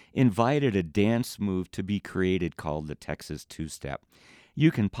that invited a dance move to be created called the Texas two-step.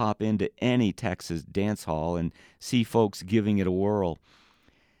 You can pop into any Texas dance hall and see folks giving it a whirl.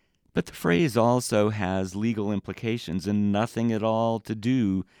 But the phrase also has legal implications and nothing at all to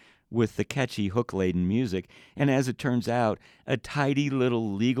do with the catchy hook-laden music, and as it turns out, a tidy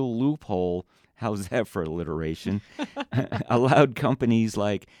little legal loophole, how's that for alliteration, allowed companies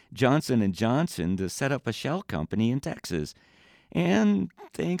like Johnson & Johnson to set up a shell company in Texas, and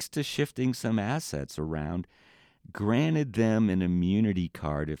thanks to shifting some assets around, granted them an immunity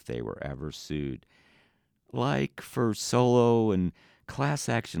card if they were ever sued. Like for solo and class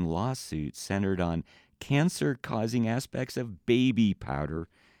action lawsuits centered on cancer-causing aspects of baby powder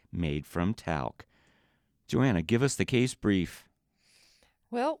made from talc. Joanna, give us the case brief.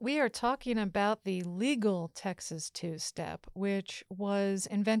 Well, we are talking about the legal Texas two-step, which was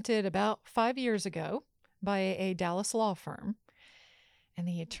invented about 5 years ago by a Dallas law firm. And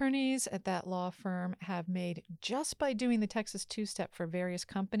the attorneys at that law firm have made, just by doing the Texas two-step for various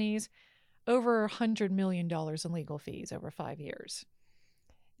companies, over $100 million in legal fees over 5 years.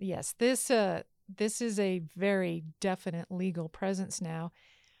 Yes, this is a very definite legal presence now,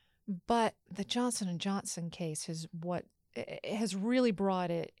 but the Johnson & Johnson case has really brought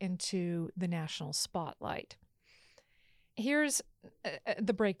it into the national spotlight. Here's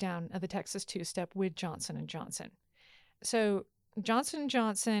the breakdown of the Texas two-step with Johnson & Johnson. So Johnson &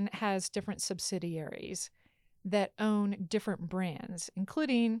 Johnson has different subsidiaries that own different brands,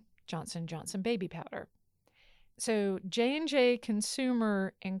 including Johnson & Johnson baby powder. So J&J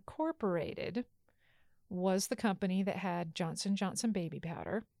Consumer Incorporated was the company that had Johnson & Johnson baby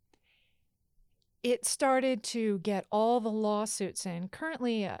powder. It started to get all the lawsuits in.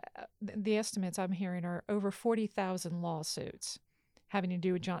 Currently, the estimates I'm hearing are over 40,000 lawsuits having to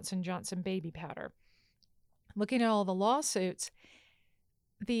do with Johnson & Johnson baby powder. Looking at all the lawsuits,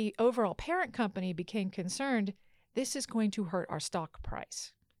 the overall parent company became concerned, this is going to hurt our stock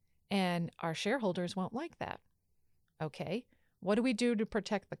price, and our shareholders won't like that. Okay, what do we do to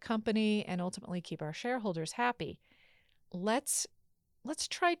protect the company and ultimately keep our shareholders happy? Let's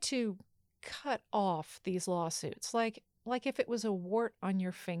try to cut off these lawsuits, like if it was a wart on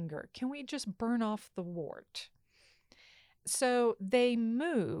your finger. Can we just burn off the wart? So they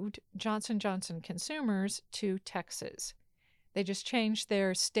moved Johnson & Johnson Consumers to Texas. They just changed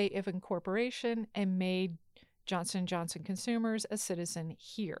their state of incorporation and made Johnson & Johnson Consumers a citizen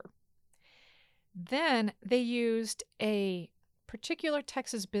here. Then they used a particular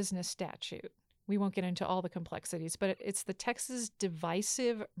Texas business statute. We won't get into all the complexities, but it's the Texas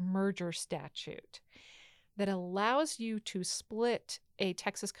Divisive Merger Statute that allows you to split a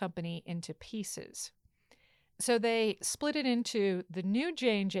Texas company into pieces. So they split it into the new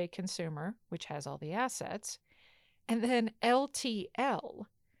J&J Consumer, which has all the assets, and then LTL,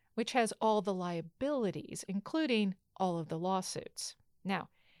 which has all the liabilities, including all of the lawsuits. Now,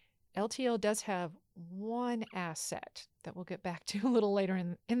 LTL does have one asset that we'll get back to a little later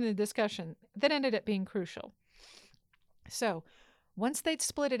in the discussion that ended up being crucial. So once they'd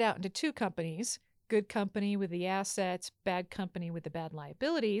split it out into two companies, good company with the assets, bad company with the bad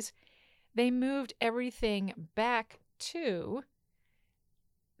liabilities, they moved everything back to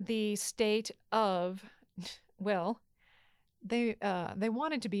the state of, well, they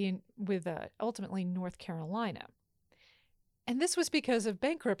wanted to be with ultimately North Carolina. And this was because of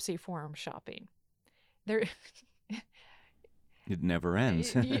bankruptcy forum shopping. There, It never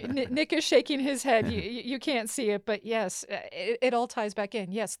ends. Nick is shaking his head. You can't see it, but yes, it all ties back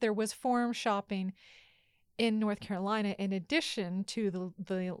in. Yes, there was forum shopping in North Carolina in addition to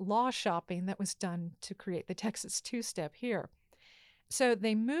the law shopping that was done to create the Texas two-step here. So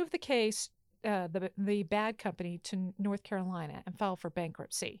they moved the case, the bad company, to North Carolina and filed for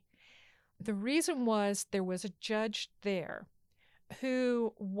bankruptcy. The reason was there was a judge there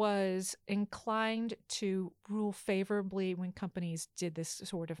who was inclined to rule favorably when companies did this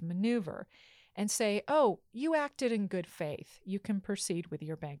sort of maneuver and say, oh, you acted in good faith. You can proceed with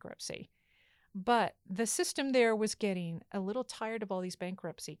your bankruptcy. But the system there was getting a little tired of all these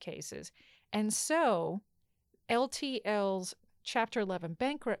bankruptcy cases, And so LTL's Chapter 11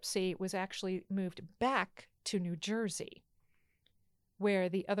 bankruptcy was actually moved back to New Jersey, where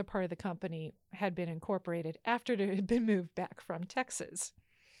the other part of the company had been incorporated after it had been moved back from Texas.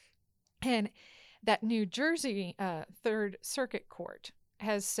 And that New Jersey Third Circuit Court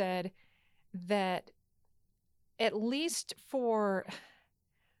has said that at least for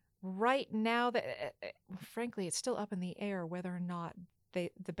right now, that frankly, it's still up in the air whether or not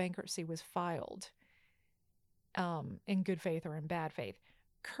the bankruptcy was filed in good faith or in bad faith.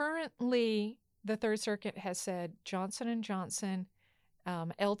 Currently, the Third Circuit has said Johnson & Johnson,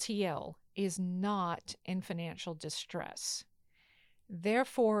 LTL, is not in financial distress.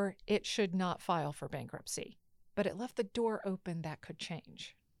 Therefore, it should not file for bankruptcy. But it left the door open that could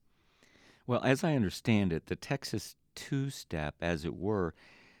change. Well, as I understand it, the Texas two-step, as it were,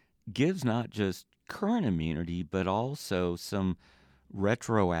 gives not just current immunity, but also some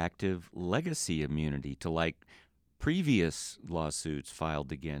retroactive legacy immunity to like previous lawsuits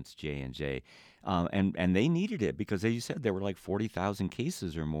filed against J&J. And they needed it because, as you said, there were like 40,000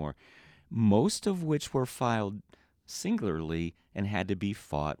 cases or more, most of which were filed singularly and had to be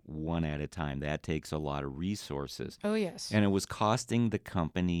fought one at a time. That takes a lot of resources. Oh, yes. And it was costing the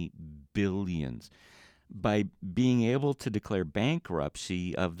company billions. By being able to declare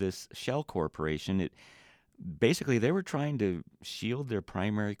bankruptcy of this shell corporation, basically they were trying to shield their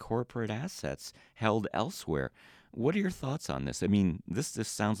primary corporate assets held elsewhere. What are your thoughts on this? I mean, this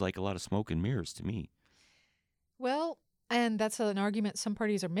just sounds like a lot of smoke and mirrors to me. Well, and that's an argument some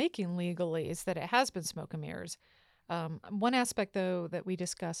parties are making legally, is that it has been smoke and mirrors. One aspect, though, that we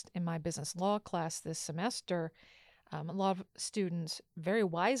discussed in my business law class this semester, a lot of students very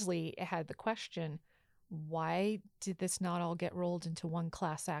wisely had the question, why did this not all get rolled into one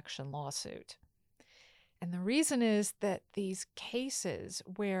class action lawsuit? And the reason is that these cases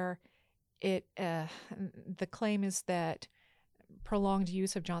where the claim is that prolonged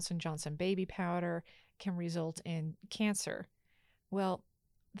use of Johnson & Johnson baby powder can result in cancer. Well,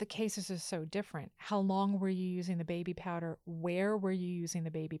 the cases are so different. How long were you using the baby powder? Where were you using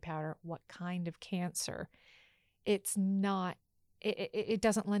the baby powder? What kind of cancer? It's not, it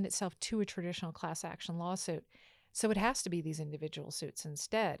doesn't lend itself to a traditional class action lawsuit. So it has to be these individual suits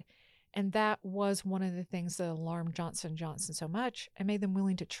instead. And that was one of the things that alarmed Johnson & Johnson so much and made them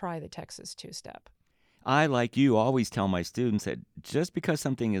willing to try the Texas two-step. I, like you, always tell my students that just because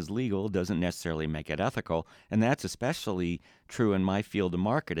something is legal doesn't necessarily make it ethical, and that's especially true in my field of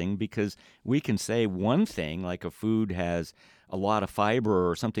marketing because we can say one thing, like a food has a lot of fiber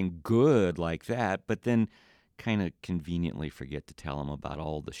or something good like that, but then kind of conveniently forget to tell them about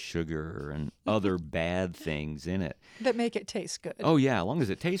all the sugar and other bad things in it. That make it taste good. Oh, yeah, as long as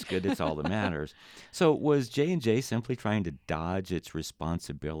it tastes good, it's all that matters. So was J&J simply trying to dodge its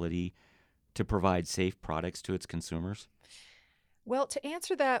responsibility to provide safe products to its consumers? Well, to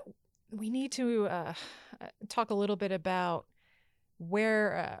answer that, we need to talk a little bit about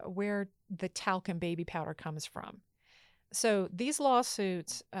where the talc and baby powder comes from. So these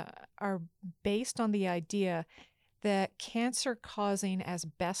lawsuits are based on the idea that cancer-causing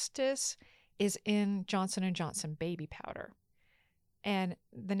asbestos is in Johnson & Johnson baby powder. And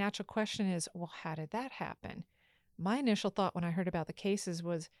the natural question is, well, how did that happen? My initial thought when I heard about the cases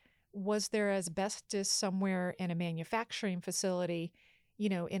was there asbestos somewhere in a manufacturing facility,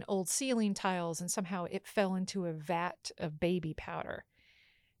 in old ceiling tiles, and somehow it fell into a vat of baby powder?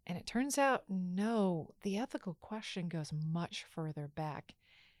 And it turns out, no, the ethical question goes much further back.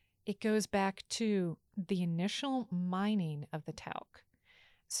 It goes back to the initial mining of the talc.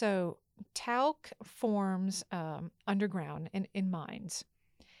 So talc forms underground in mines,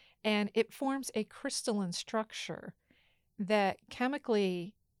 and it forms a crystalline structure that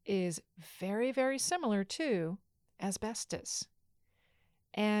chemically is very, very similar to asbestos.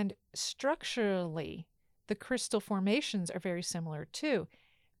 And structurally, the crystal formations are very similar too.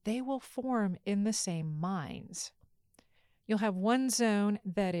 They will form in the same mines. You'll have one zone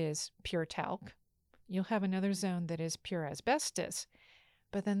that is pure talc. You'll have another zone that is pure asbestos.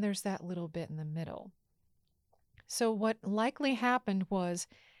 But then there's that little bit in the middle. So what likely happened was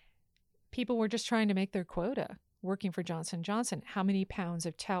people were just trying to make their quota working for Johnson & Johnson. How many pounds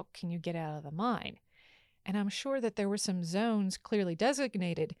of talc can you get out of the mine? And I'm sure that there were some zones clearly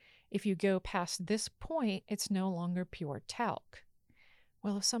designated. If you go past this point, it's no longer pure talc.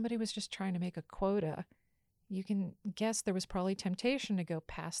 Well, if somebody was just trying to make a quota, you can guess there was probably temptation to go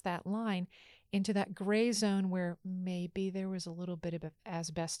past that line into that gray zone where maybe there was a little bit of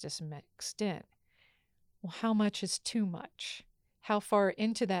asbestos mixed in. Well, how much is too much? How far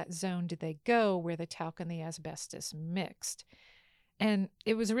into that zone did they go where the talc and the asbestos mixed? And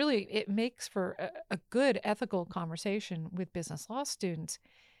it makes for a good ethical conversation with business law students,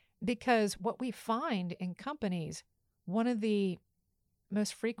 because what we find in companies, one of the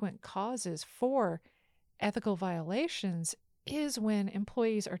most frequent causes for ethical violations is when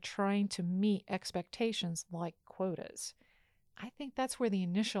employees are trying to meet expectations like quotas. I think that's where the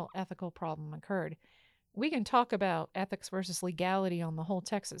initial ethical problem occurred. We can talk about ethics versus legality on the whole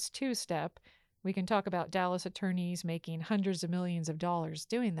Texas two-step. We can talk about Dallas attorneys making hundreds of millions of dollars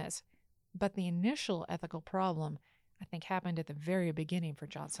doing this. But the initial ethical problem, I think, happened at the very beginning for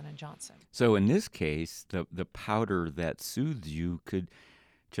Johnson & Johnson. So in this case, the powder that soothes you could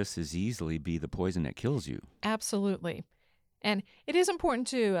just as easily be the poison that kills you. Absolutely. And it is important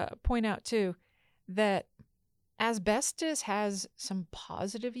to point out, too, that asbestos has some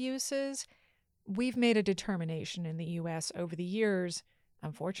positive uses. We've made a determination in the U.S. over the years,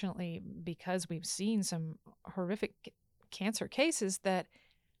 unfortunately, because we've seen some horrific cancer cases, that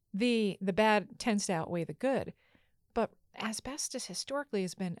the bad tends to outweigh the good. But asbestos historically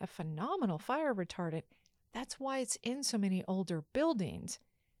has been a phenomenal fire retardant. That's why it's in so many older buildings.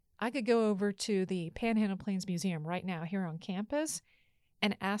 I could go over to the Panhandle Plains Museum right now here on campus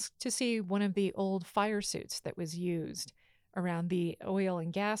and ask to see one of the old fire suits that was used around the oil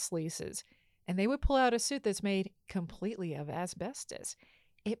and gas leases. And they would pull out a suit that's made completely of asbestos.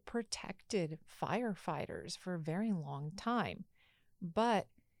 It protected firefighters for a very long time. But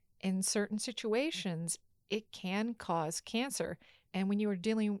in certain situations, it can cause cancer. And when you are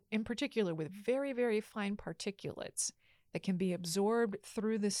dealing in particular with very, very fine particulates that can be absorbed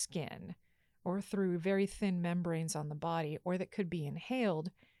through the skin or through very thin membranes on the body, or that could be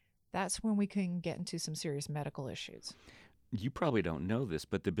inhaled, that's when we can get into some serious medical issues. You probably don't know this,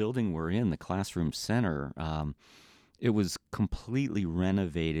 but the building we're in, the Classroom Center, it was completely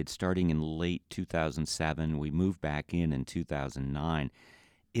renovated starting in late 2007. We moved back in 2009.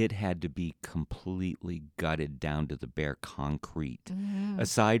 It had to be completely gutted down to the bare concrete,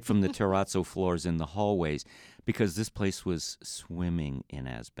 aside from the terrazzo floors in the hallways, because this place was swimming in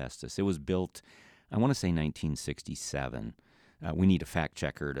asbestos. It was built, I want to say 1967. We need a fact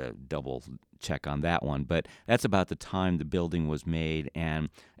checker to double check on that one, but that's about the time the building was made, and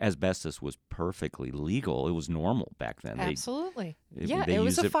asbestos was perfectly legal. It was normal back then. Absolutely. They it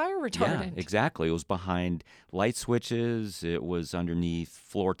was used a fire retardant. Yeah, exactly. It was behind light switches. It was underneath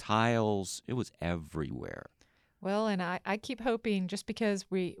floor tiles. It was everywhere. Well, and I keep hoping, just because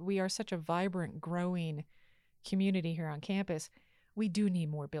we are such a vibrant, growing community here on campus, we do need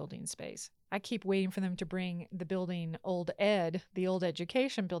more building space. I keep waiting for them to bring the building Old Ed, the old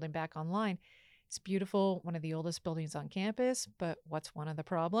education building, back online. It's beautiful, one of the oldest buildings on campus, but what's one of the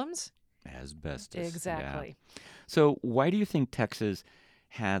problems? Asbestos. Exactly. Yeah. So why do you think Texas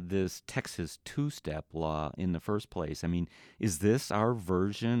had this Texas two-step law in the first place? I mean, is this our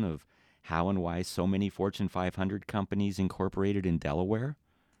version of how and why so many Fortune 500 companies incorporated in Delaware?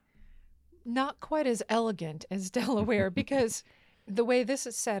 Not quite as elegant as Delaware, because the way this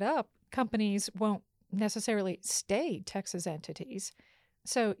is set up, companies won't necessarily stay Texas entities.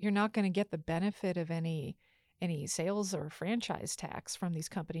 So you're not going to get the benefit of any sales or franchise tax from these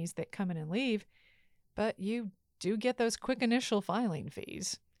companies that come in and leave, but you do get those quick initial filing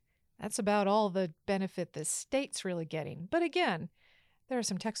fees. That's about all the benefit the state's really getting. But again, there are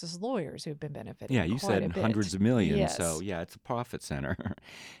some Texas lawyers who've been benefiting. Yeah, you quite said a in bit. hundreds of millions. Yes. So, yeah, it's a profit center.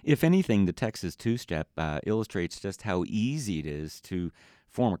 If anything, the Texas two-step illustrates just how easy it is to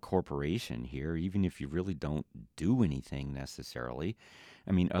form a corporation here, even if you really don't do anything necessarily.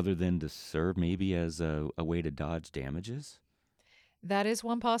 I mean, other than to serve maybe as a way to dodge damages. That is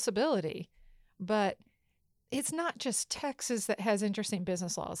one possibility. But it's not just Texas that has interesting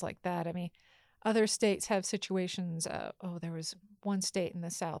business laws like that. I mean, other states have situations. There was one state in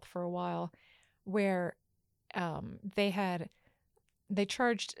the South for a while where they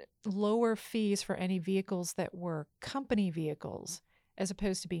charged lower fees for any vehicles that were company vehicles as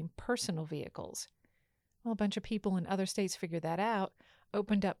opposed to being personal vehicles. Well, a bunch of people in other states figured that out,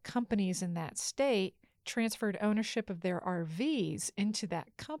 opened up companies in that state, transferred ownership of their RVs into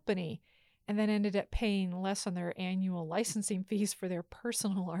that company, and then ended up paying less on their annual licensing fees for their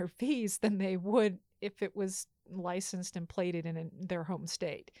personal RVs than they would if it was licensed and plated in their home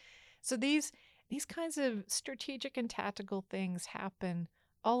state. So these kinds of strategic and tactical things happen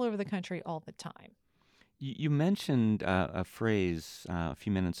all over the country all the time. You mentioned a phrase a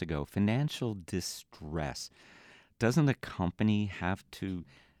few minutes ago, financial distress. Doesn't a company have to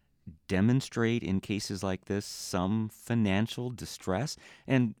demonstrate in cases like this some financial distress?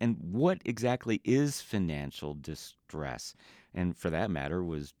 And what exactly is financial distress? And for that matter,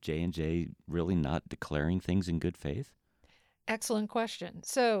 was J&J really not declaring things in good faith? Excellent question.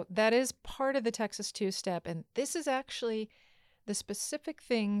 So that is part of the Texas two-step, and this is actually the specific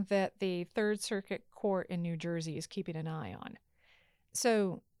thing that the Third Circuit Court in New Jersey is keeping an eye on.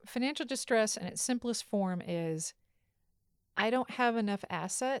 So financial distress in its simplest form is I don't have enough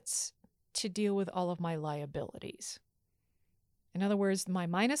assets to deal with all of my liabilities. In other words, my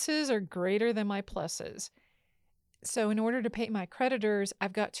minuses are greater than my pluses. So in order to pay my creditors,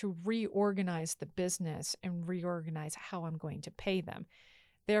 I've got to reorganize the business and reorganize how I'm going to pay them.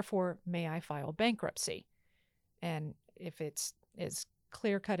 Therefore, may I file bankruptcy? And if it's as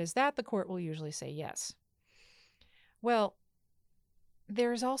clear-cut as that, the court will usually say yes. Well,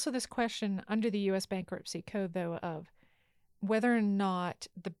 there's also this question under the U.S. Bankruptcy Code, though, of whether or not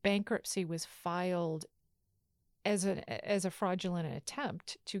the bankruptcy was filed as a fraudulent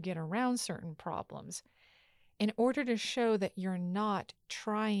attempt to get around certain problems. In order to show that you're not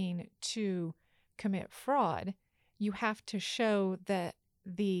trying to commit fraud, you have to show that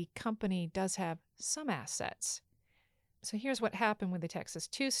the company does have some assets. So here's what happened with the Texas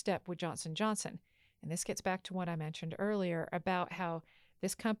two-step with Johnson & Johnson. And this gets back to what I mentioned earlier about how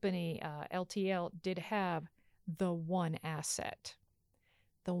this company, LTL, did have the one asset.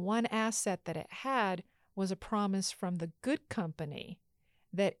 The one asset that it had was a promise from the good company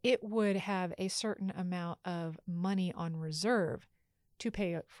that it would have a certain amount of money on reserve to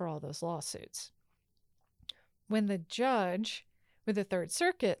pay for all those lawsuits. When the judge with the Third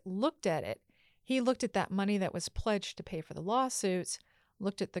Circuit looked at it, he looked at that money that was pledged to pay for the lawsuits,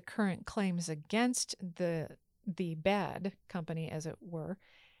 looked at the current claims against the bad company, as it were,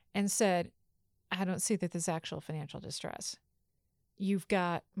 and said, I don't see that there's actual financial distress. You've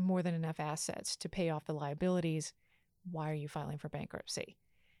got more than enough assets to pay off the liabilities. Why are you filing for bankruptcy?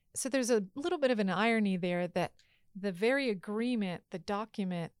 So there's a little bit of an irony there that the very agreement, the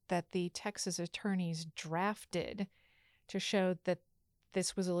document that the Texas attorneys drafted to show that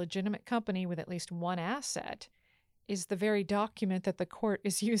this was a legitimate company with at least one asset, is the very document that the court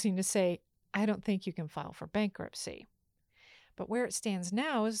is using to say, I don't think you can file for bankruptcy. But where it stands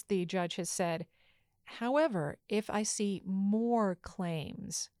now is the judge has said, however, if I see more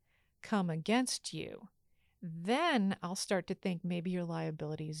claims come against you, then I'll start to think maybe your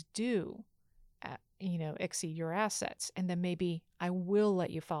liabilities do, exceed your assets. And then maybe I will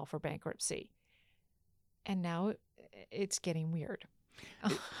let you file for bankruptcy. And now it's getting weird.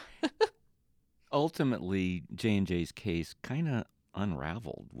 Ultimately, J&J's case kind of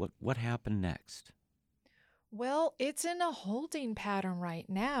unraveled. What happened next? Well, it's in a holding pattern right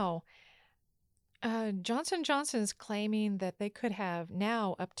now. Johnson & Johnson is claiming that they could have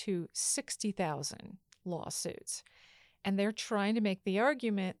now up to 60,000 lawsuits. And they're trying to make the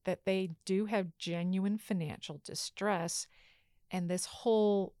argument that they do have genuine financial distress, and this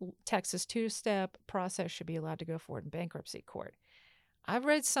whole Texas two-step process should be allowed to go forward in bankruptcy court. I've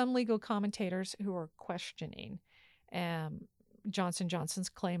read some legal commentators who are questioning Johnson & Johnson's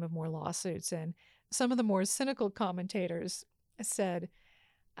claim of more lawsuits, and some of the more cynical commentators said,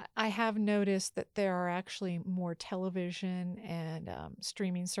 I have noticed that there are actually more television and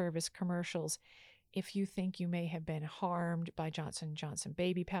streaming service commercials. If you think you may have been harmed by Johnson & Johnson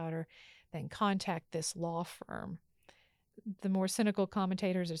baby powder, then contact this law firm. The more cynical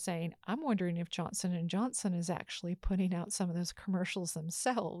commentators are saying, I'm wondering if Johnson & Johnson is actually putting out some of those commercials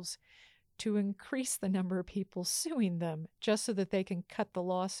themselves to increase the number of people suing them just so that they can cut the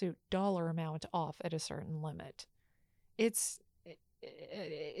lawsuit dollar amount off at a certain limit. It's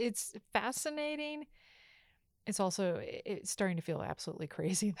fascinating. It's starting to feel absolutely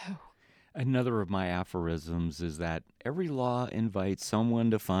crazy, though. Another of my aphorisms is that every law invites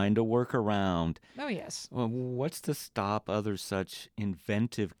someone to find a workaround. Oh, yes. Well, what's to stop other such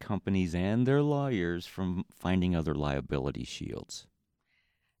inventive companies and their lawyers from finding other liability shields?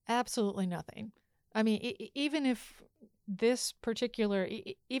 Absolutely nothing. I mean, even if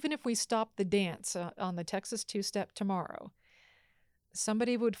we stop the dance on the Texas two-step tomorrow,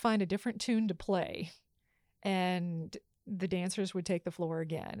 somebody would find a different tune to play, and the dancers would take the floor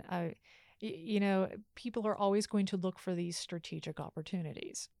again. People are always going to look for these strategic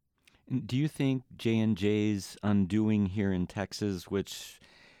opportunities. Do you think J&J's undoing here in Texas, which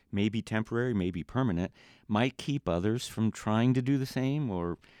may be temporary, may be permanent, might keep others from trying to do the same,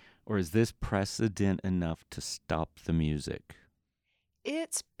 or is this precedent enough to stop the music?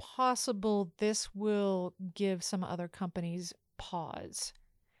 It's possible this will give some other companies pause,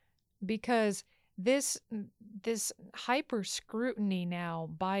 because this hyper scrutiny now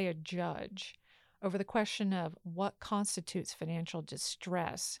by a judge over the question of what constitutes financial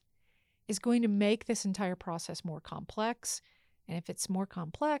distress is going to make this entire process more complex. And if it's more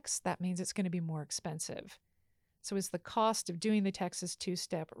complex, that means it's going to be more expensive. So is the cost of doing the Texas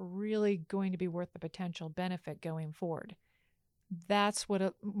two-step really going to be worth the potential benefit going forward? That's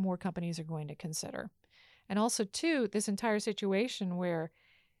what more companies are going to consider. And also, too, this entire situation where,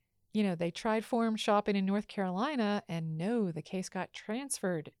 they tried forum shopping in North Carolina and no, the case got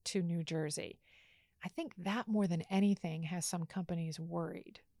transferred to New Jersey. I think that more than anything has some companies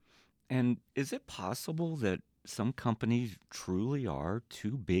worried. And is it possible that some companies truly are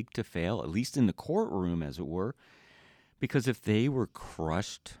too big to fail, at least in the courtroom, as it were? Because if they were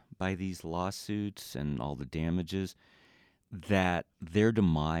crushed by these lawsuits and all the damages, that their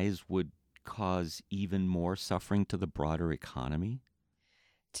demise would cause even more suffering to the broader economy?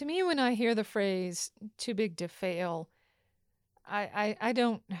 To me, when I hear the phrase too big to fail, I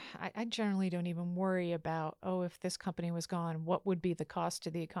generally don't even worry about, if this company was gone, what would be the cost to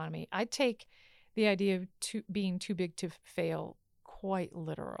the economy? I take the idea of being too big to fail quite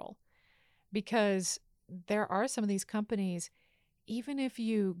literal, because there are some of these companies, even if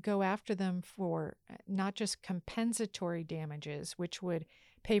you go after them for not just compensatory damages, which would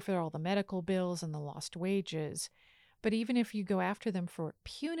pay for all the medical bills and the lost wages, but even if you go after them for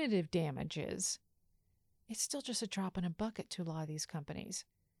punitive damages, it's still just a drop in a bucket to a lot of these companies.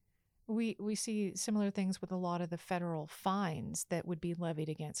 We see similar things with a lot of the federal fines that would be levied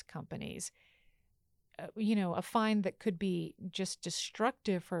against companies. A fine that could be just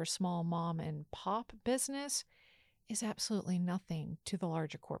destructive for a small mom and pop business is absolutely nothing to the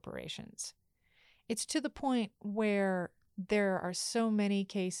larger corporations. It's to the point where there are so many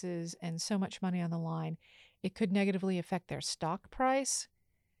cases and so much money on the line, it could negatively affect their stock price.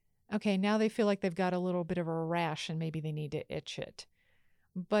 Okay, now they feel like they've got a little bit of a rash and maybe they need to itch it.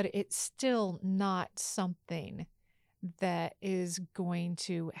 But it's still not something that is going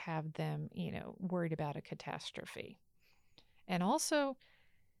to have them, worried about a catastrophe. And also,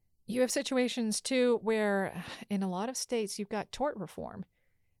 you have situations too where in a lot of states you've got tort reform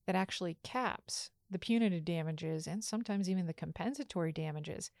that actually caps the punitive damages and sometimes even the compensatory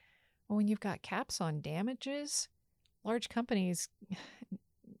damages. Well, when you've got caps on damages, large companies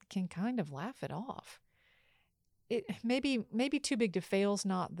can kind of laugh it off. It maybe too big to fail is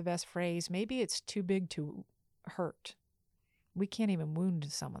not the best phrase. Maybe it's too big to hurt. We can't even wound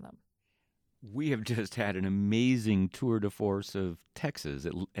some of them. We have just had an amazing tour de force of Texas,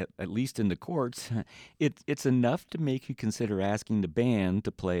 at least in the courts. It's enough to make you consider asking the band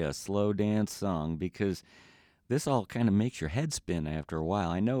to play a slow dance song, because this all kind of makes your head spin after a while.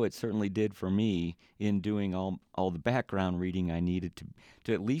 I know it certainly did for me in doing all the background reading I needed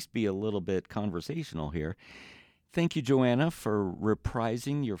to at least be a little bit conversational here. Thank you, Joanna, for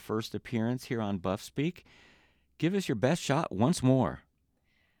reprising your first appearance here on BuffSpeak. Give us your best shot once more.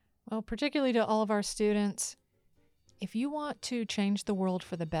 Well, particularly to all of our students, if you want to change the world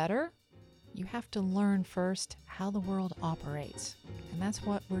for the better, you have to learn first how the world operates. And that's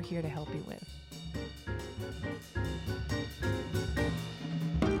what we're here to help you with.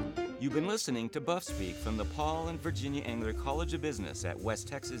 You've been listening to BuffSpeak from the Paul and Virginia Engler College of Business at West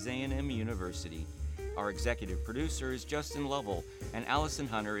Texas A&M University. Our executive producer is Justin Lovell, and Allison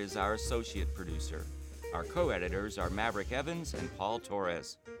Hunter is our associate producer. Our co-editors are Maverick Evans and Paul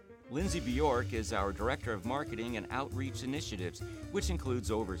Torres. Lindsay Bjork is our Director of Marketing and Outreach Initiatives, which includes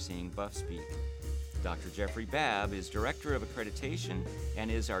overseeing BuffSpeak. Dr. Jeffrey Babb is Director of Accreditation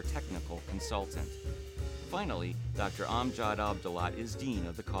and is our technical consultant. Finally, Dr. Amjad Abdalat is Dean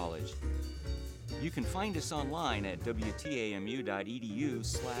of the college. You can find us online at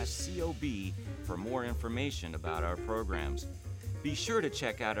wtamu.edu/COB for more information about our programs. Be sure to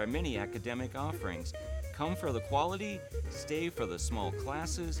check out our many academic offerings. Come for the quality, stay for the small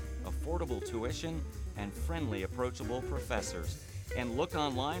classes, affordable tuition, and friendly, approachable professors. And look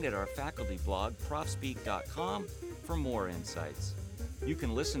online at our faculty blog, profspeak.com, for more insights. You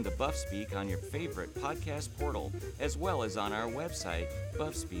can listen to BuffSpeak on your favorite podcast portal, as well as on our website,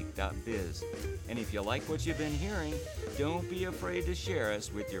 buffspeak.biz. And if you like what you've been hearing, don't be afraid to share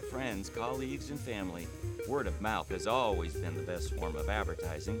us with your friends, colleagues, and family. Word of mouth has always been the best form of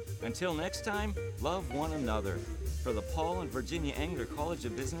advertising. Until next time, love one another. For the Paul and Virginia Engler College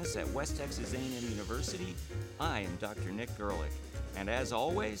of Business at West Texas A&M University, I am Dr. Nick Gerlich. And as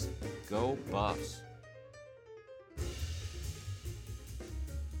always, go Buffs!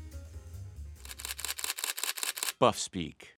 BuffSpeak.